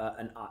have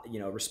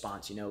a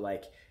response,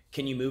 like,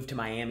 can you move to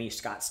Miami,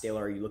 Scottsdale,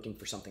 or are you looking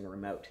for something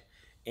remote?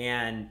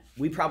 And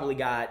we probably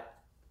got,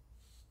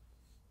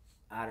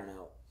 I don't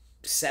know,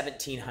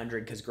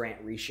 1,700 because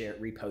Grant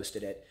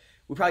reposted it.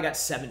 We probably got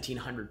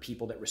 1,700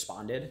 people that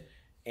responded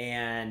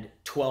and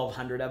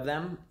 1,200 of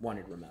them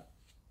wanted remote.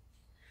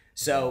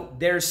 So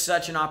there's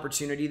such an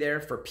opportunity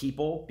there for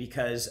people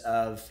because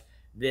of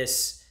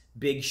this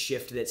big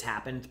shift that's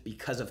happened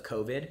because of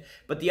COVID.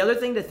 But the other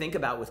thing to think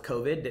about with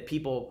COVID that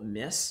people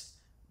miss,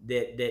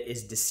 that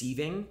is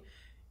deceiving,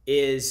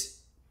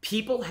 is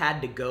people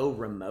had to go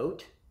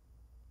remote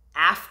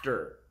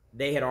after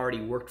they had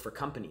already worked for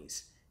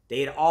companies.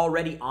 They had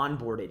already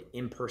onboarded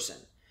in person.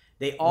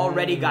 They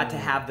already got to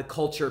have the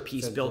culture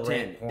piece built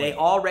in. Point. They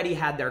already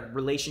had their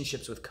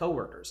relationships with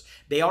coworkers.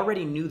 They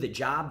already knew the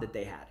job that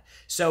they had.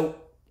 So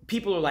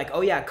people are like,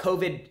 "Oh yeah,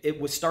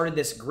 COVID started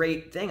this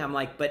great thing." I'm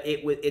like, "But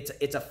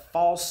it's a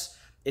false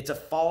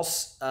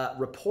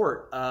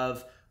report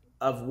of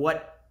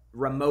what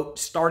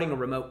starting a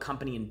remote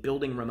company and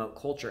building remote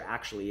culture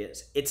actually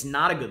is. It's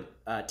not a good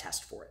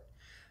test for it.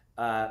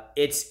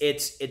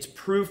 It's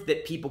proof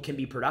that people can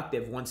be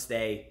productive once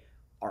they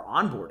are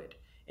onboarded.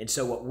 And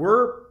so what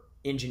we're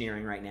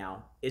engineering right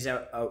now is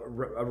a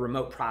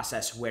remote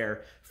process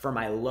where for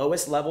my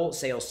lowest level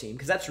sales team,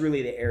 because that's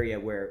really the area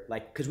where,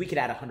 like, because we could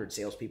add 100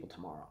 salespeople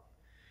tomorrow,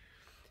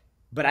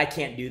 but I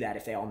can't do that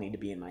if they all need to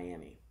be in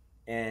Miami.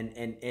 And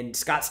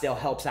Scottsdale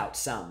helps out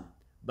some,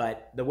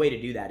 but the way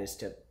to do that is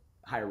to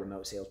hire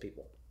remote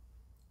salespeople.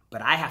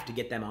 But I have to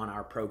get them on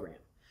our program.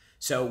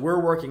 So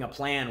we're working a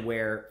plan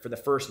where for the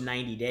first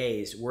 90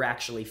 days, we're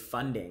actually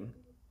funding,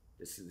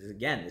 this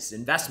is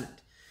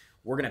investment.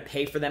 We're going to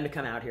pay for them to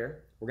come out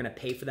here. We're going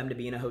to pay for them to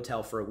be in a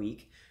hotel for a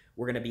week.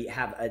 We're going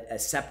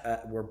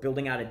to we're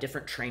building out a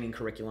different training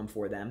curriculum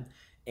for them.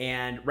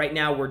 And right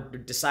now we're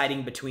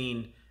deciding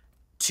between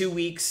 2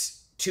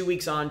 weeks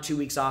on, 2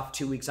 weeks off,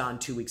 2 weeks on,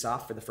 2 weeks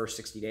off for the first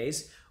 60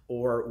 days,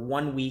 or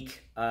 1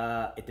 week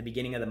at the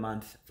beginning of the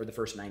month for the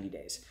first 90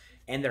 days.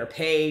 And they're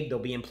paid, they'll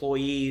be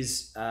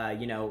employees,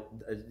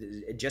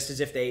 just as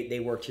if they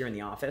worked here in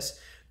the office,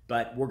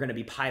 but we're going to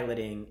be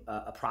piloting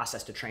a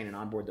process to train and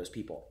onboard those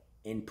people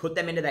and put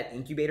them into that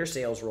incubator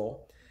sales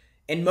role.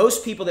 And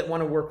most people that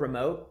want to work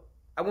remote,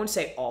 I won't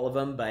say all of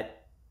them,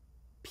 but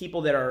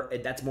people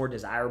that's more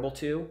desirable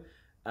to.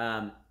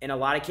 In a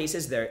lot of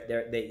cases,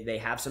 they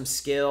have some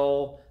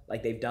skill,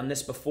 like they've done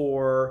this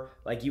before.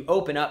 Like you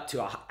open up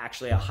to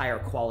actually a higher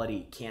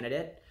quality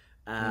candidate.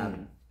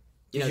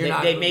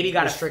 They maybe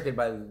got restricted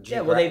by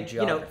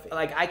geography.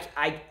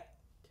 Like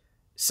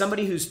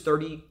somebody who's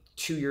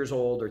 32 years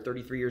old or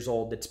 33 years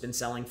old that's been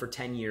selling for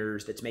 10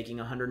 years, that's making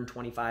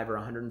 125 or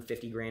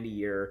 150 grand a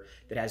year,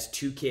 that has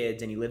 2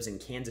 kids and he lives in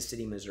Kansas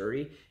City,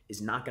 Missouri,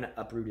 is not going to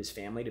uproot his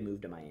family to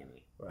move to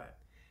Miami. Right.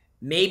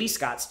 Maybe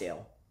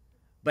Scottsdale.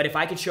 But if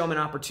I could show him an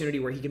opportunity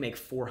where he can make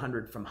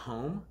 400 from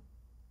home,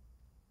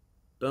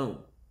 boom.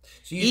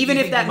 So even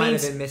if that means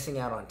might have been missing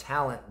out on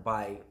talent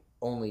by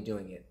only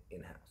doing it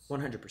in-house.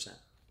 100%.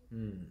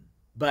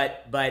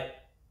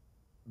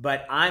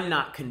 But I'm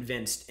not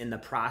convinced in the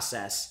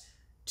process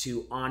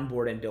to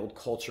onboard and build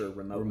culture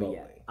remotely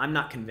yet. I'm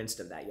not convinced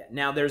of that yet.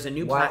 Now there's a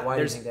new Why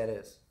do you think that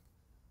is?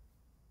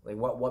 Like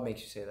what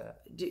makes you say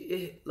that?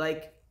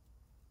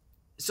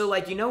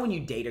 When you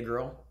date a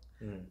girl,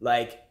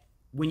 like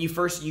when you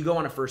go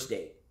on a first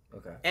date.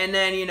 Okay. And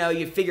then,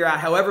 you figure out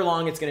however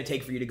long it's going to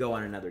take for you to go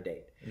on another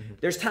date. Mm-hmm.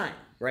 There's time,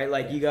 right?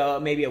 Like you go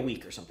maybe a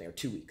week or something, or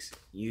 2 weeks.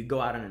 You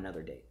go out on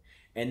another date.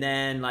 And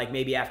then like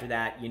maybe after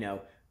that,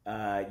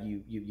 a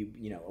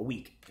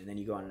week, and then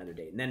you go on another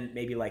date. And then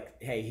maybe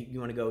like, hey, you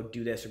want to go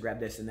do this or grab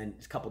this, and then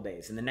it's a couple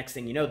days. And the next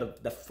thing you know,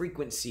 the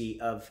frequency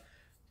of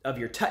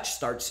your touch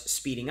starts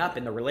speeding up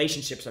and the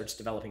relationship starts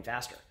developing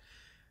faster.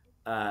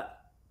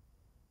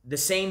 The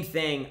same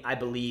thing I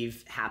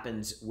believe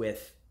happens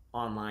with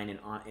online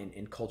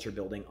and culture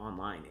building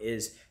online,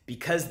 is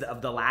because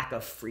of the lack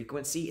of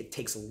frequency,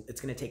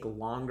 it's going to take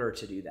longer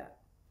to do that.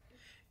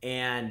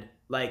 And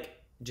like,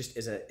 just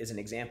as an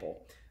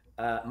example,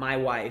 my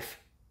wife,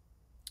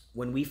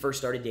 when we first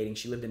started dating,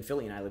 she lived in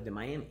Philly and I lived in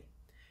Miami.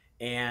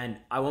 And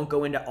I won't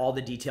go into all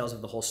the details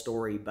of the whole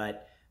story,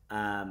 but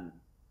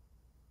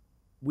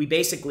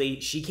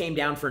she came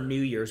down for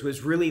New Year's. It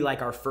was really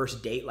like our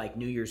first date, like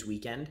New Year's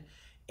weekend.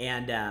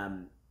 And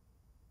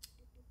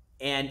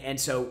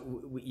so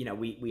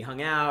we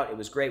hung out. It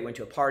was great. Went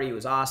to a party. It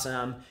was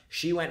awesome.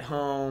 She went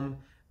home.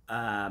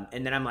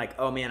 And then I'm like,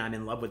 oh man, I'm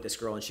in love with this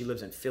girl and she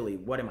lives in Philly.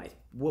 What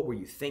were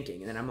you thinking?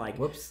 And then I'm like,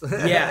 whoops.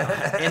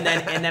 Yeah. And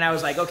then I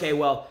was like, okay,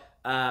 well,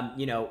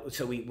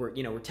 so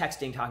we're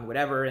texting, talking,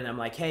 whatever. And I'm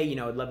like, hey,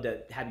 I'd love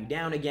to have you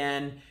down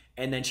again.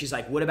 And then she's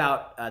like, what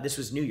about, this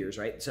was New Year's,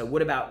 right? So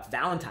what about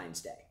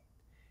Valentine's Day?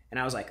 And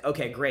I was like,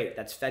 okay, great.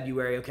 That's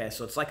February. Okay.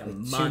 So it's like a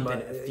month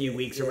and a few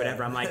weeks or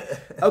whatever. I'm like,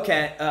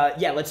 okay,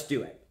 yeah, let's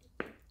do it.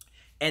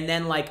 And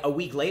then like a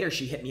week later,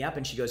 she hit me up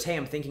and she goes, hey,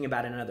 I'm thinking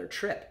about another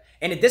trip.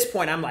 And at this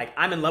point, I'm like,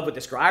 I'm in love with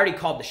this girl. I already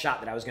called the shot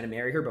that I was going to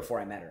marry her before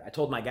I met her. I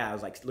told my guy, I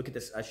was like, look at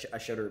this. I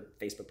showed her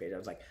Facebook page. I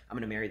was like, I'm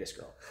going to marry this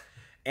girl.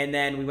 And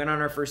then we went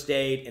on our first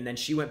date, and then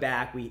she went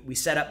back. We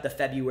set up the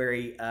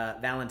February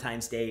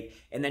Valentine's date.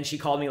 And then she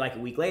called me like a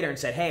week later and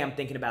said, hey, I'm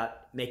thinking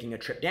about making a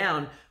trip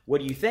down. What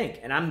do you think?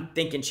 And I'm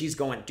thinking she's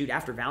going, dude,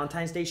 after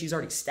Valentine's Day, she's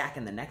already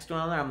stacking the next one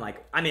on there. I'm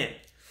like, I'm in.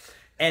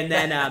 And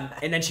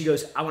then she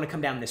goes, I want to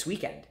come down this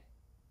weekend.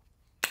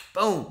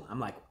 Boom.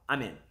 I'm like,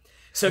 I'm in.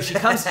 So she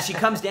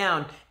comes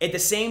down at the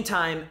same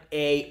time.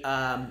 A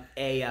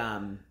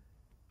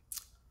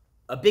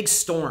big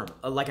storm,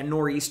 like a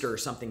nor'easter or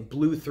something,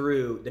 blew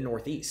through the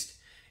Northeast.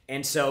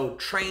 And so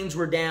trains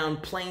were down,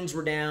 planes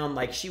were down,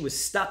 like she was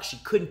stuck. She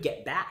couldn't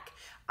get back.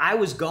 I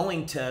was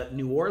going to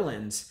New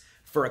Orleans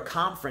for a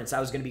conference. I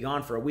was going to be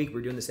gone for a week. We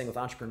were doing this thing with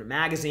Entrepreneur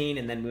Magazine,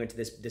 and then we went to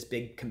this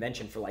big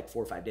convention for like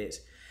 4 or 5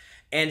 days.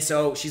 And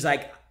so she's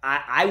like,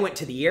 I went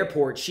to the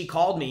airport. She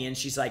called me and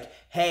she's like,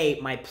 hey,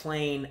 my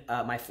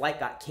flight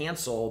got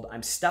canceled.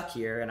 I'm stuck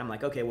here. And I'm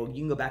like, okay, well,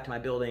 you can go back to my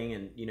building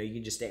and, you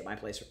can just stay at my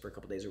place for a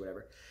couple days or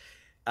whatever.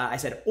 I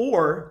said,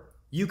 or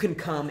you can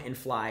come and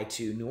fly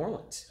to New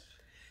Orleans.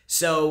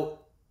 So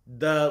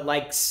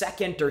the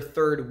second or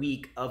third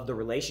week of the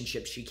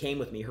relationship, she came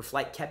with me. Her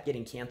flight kept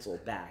getting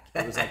canceled back.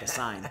 It was like a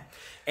sign.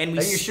 And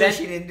Are you sure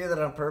she didn't do that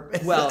on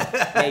purpose? Well,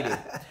 maybe.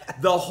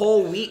 The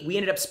whole week, we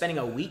ended up spending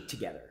a week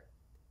together.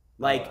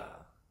 A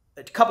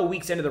couple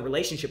weeks into the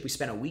relationship, we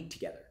spent a week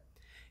together.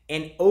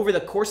 And over the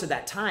course of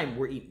that time,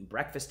 we're eating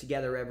breakfast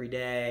together every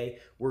day.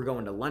 We're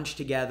going to lunch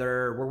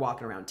together. We're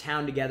walking around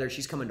town together.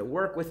 She's coming to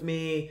work with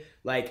me.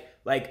 Like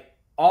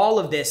all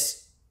of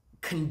this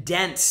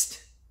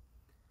condensed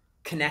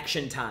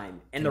connection time,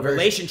 and the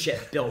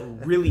relationship built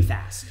really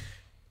fast.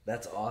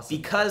 That's awesome.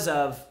 Because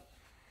of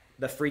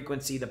the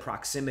frequency, the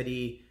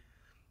proximity,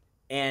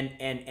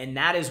 and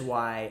that is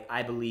why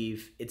I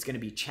believe it's going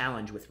to be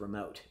challenged with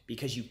remote,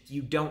 because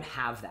you don't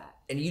have that.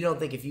 And you don't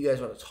think if you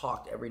guys would have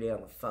talked every day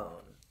on the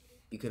phone,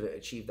 you could have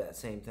achieved that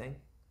same thing?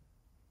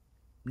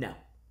 No.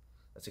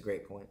 That's a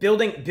great point.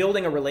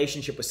 Building a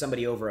relationship with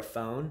somebody over a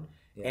phone,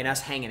 and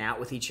us hanging out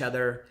with each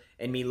other,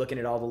 and me looking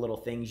at all the little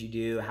things you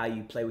do, how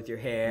you play with your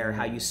hair,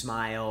 how you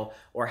smile,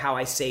 or how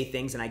I say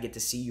things and I get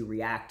to see you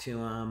react to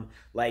them.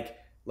 Like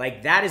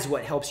that is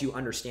what helps you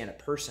understand a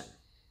person.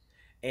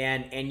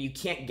 And you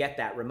can't get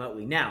that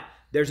remotely. Now,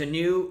 there's a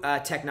new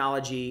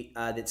technology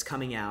that's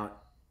coming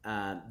out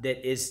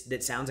that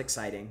sounds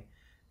exciting.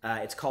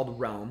 It's called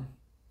Roam.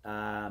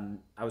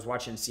 I was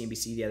watching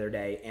CNBC the other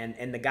day,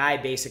 and the guy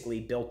basically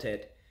built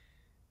it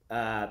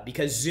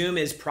because Zoom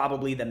is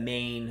probably the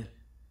main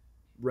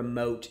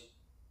remote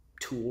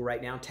tool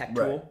right now, tech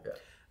tool. Right,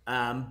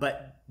 yeah.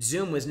 But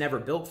Zoom was never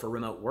built for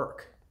remote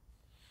work.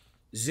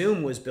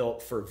 Zoom was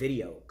built for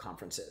video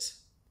conferences.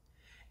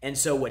 And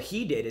so what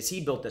he did is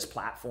he built this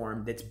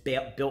platform that's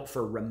built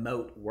for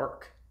remote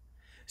work.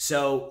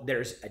 So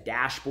there's a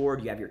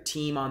dashboard, you have your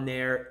team on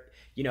there.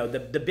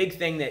 The big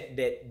thing that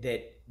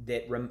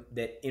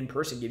in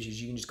person gives you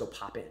is you can just go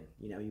pop in.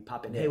 You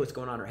pop in, hey, what's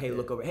going on? Or hey,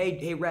 look over.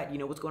 Hey, Rhett,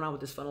 what's going on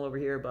with this funnel over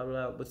here? Blah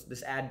blah blah. What's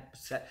this ad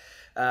set?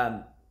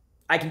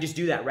 I can just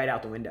do that right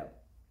out the window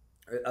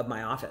of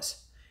my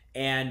office.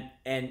 And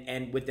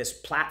with this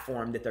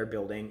platform that they're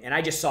building, and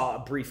I just saw a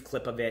brief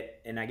clip of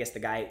it, and I guess the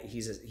guy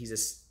he's a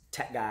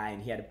tech guy,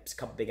 and he had a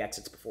couple big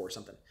exits before or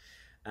something.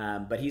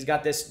 But he's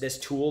got this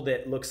tool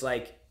that looks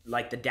like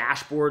the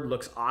dashboard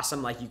looks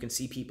awesome. Like you can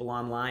see people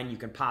online, you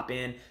can pop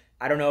in.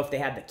 I don't know if they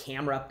had the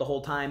camera up the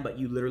whole time, but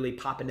you literally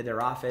pop into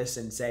their office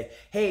and say,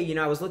 hey,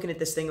 I was looking at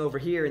this thing over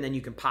here, and then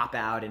you can pop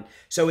out. And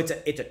so it's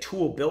a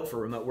tool built for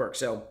remote work.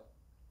 So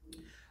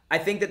I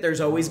think that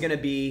there's always going to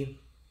be,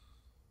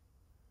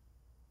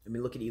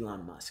 look at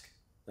Elon Musk.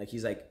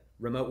 He's like,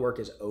 remote work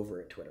is over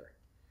at Twitter.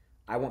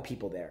 I want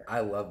people there.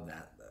 I love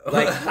that though.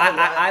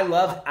 I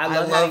love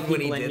having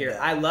people in here.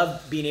 That. I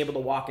love being able to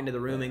walk into the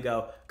room and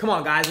go, come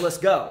on guys, let's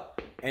go.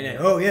 And then,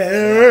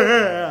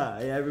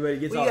 everybody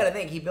gets you got to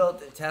think, he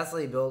built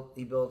Tesla, he built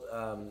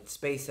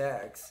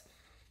SpaceX.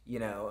 I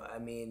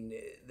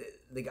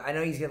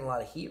know he's getting a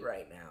lot of heat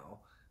right now,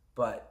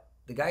 but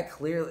the guy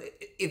clearly,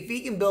 if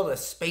he can build a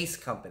space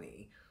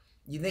company,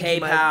 you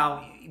think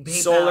PayPal,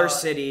 Solar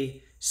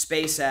City,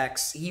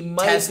 SpaceX, he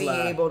might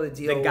Tesla, be able to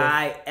deal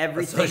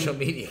with social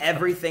media.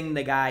 Everything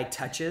the guy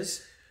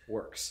touches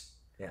works.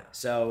 Yeah.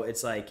 So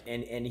it's like,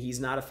 and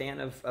he's not a fan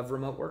of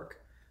remote work.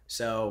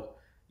 So,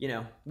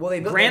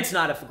 well, Grant's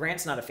not a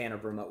fan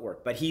of remote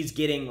work, but he's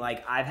getting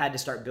I've had to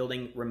start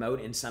building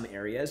remote in some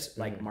areas,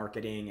 like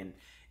marketing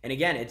and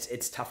again,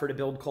 it's tougher to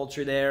build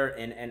culture there.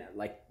 And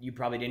like you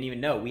probably didn't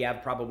even know, we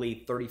have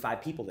probably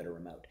 35 people that are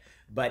remote,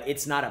 but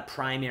it's not a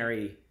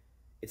primary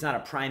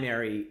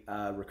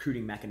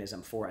recruiting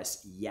mechanism for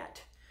us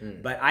yet.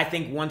 But I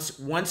think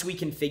once we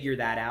can figure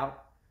that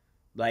out,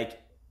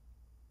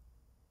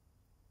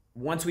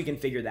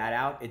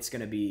 it's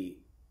going to be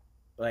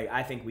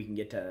I think we can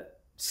get to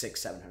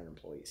 600-700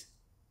 employees.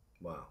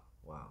 Wow.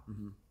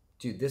 Mm-hmm.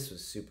 Dude, this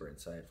was super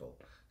insightful.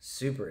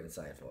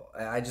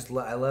 I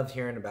loved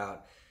hearing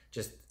about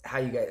just how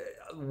you guys,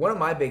 one of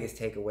my biggest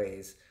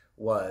takeaways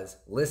was,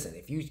 listen,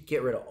 if you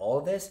get rid of all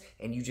of this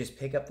and you just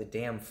pick up the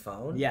damn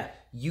phone,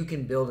 you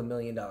can build $1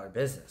 million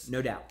business.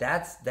 No doubt.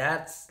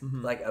 That's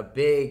like a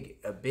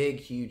big,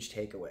 huge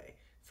takeaway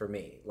for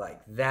me.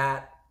 Like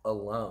that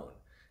alone,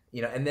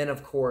 and then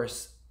of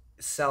course,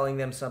 selling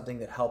them something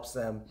that helps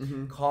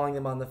them, calling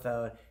them on the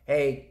phone.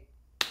 Hey,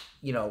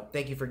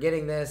 thank you for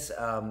getting this.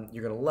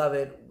 You're going to love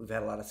it. We've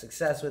had a lot of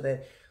success with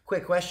it.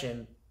 Quick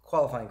question,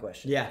 qualifying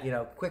question.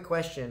 Yeah. Quick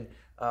question.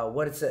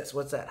 What is this?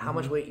 What's that? How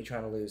much weight you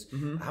trying to lose?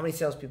 How many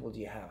salespeople do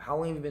you have? How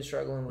long have you been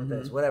struggling with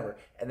this? Whatever.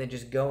 And then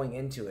just going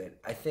into it.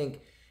 I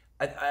think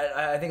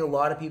a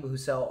lot of people who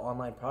sell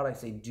online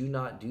products, they do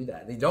not do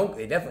that. They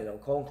definitely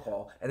don't cold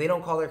call, and they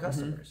don't call their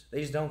customers.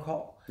 They just don't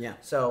call. Yeah.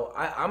 So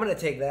I'm going to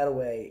take that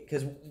away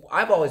because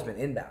I've always been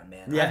inbound,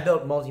 man. Yeah. I've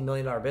built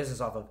 $multi-million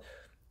business off of.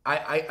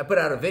 I put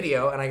out a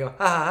video and I go ha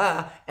ha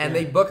ha, and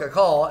they book a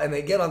call and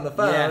they get on the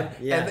phone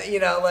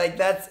and like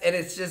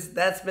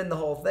that's been the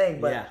whole thing.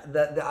 But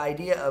the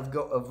idea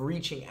of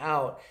reaching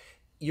out,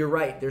 you're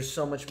right. There's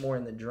so much more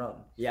in the drum.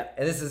 Yeah.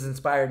 And this has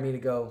inspired me to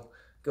go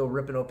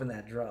ripping open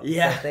that drum.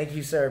 Yeah. So thank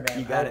you, sir, man.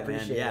 You got I it, man.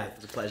 appreciate Yeah, it.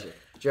 it's a pleasure.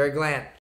 Jarrod Glant.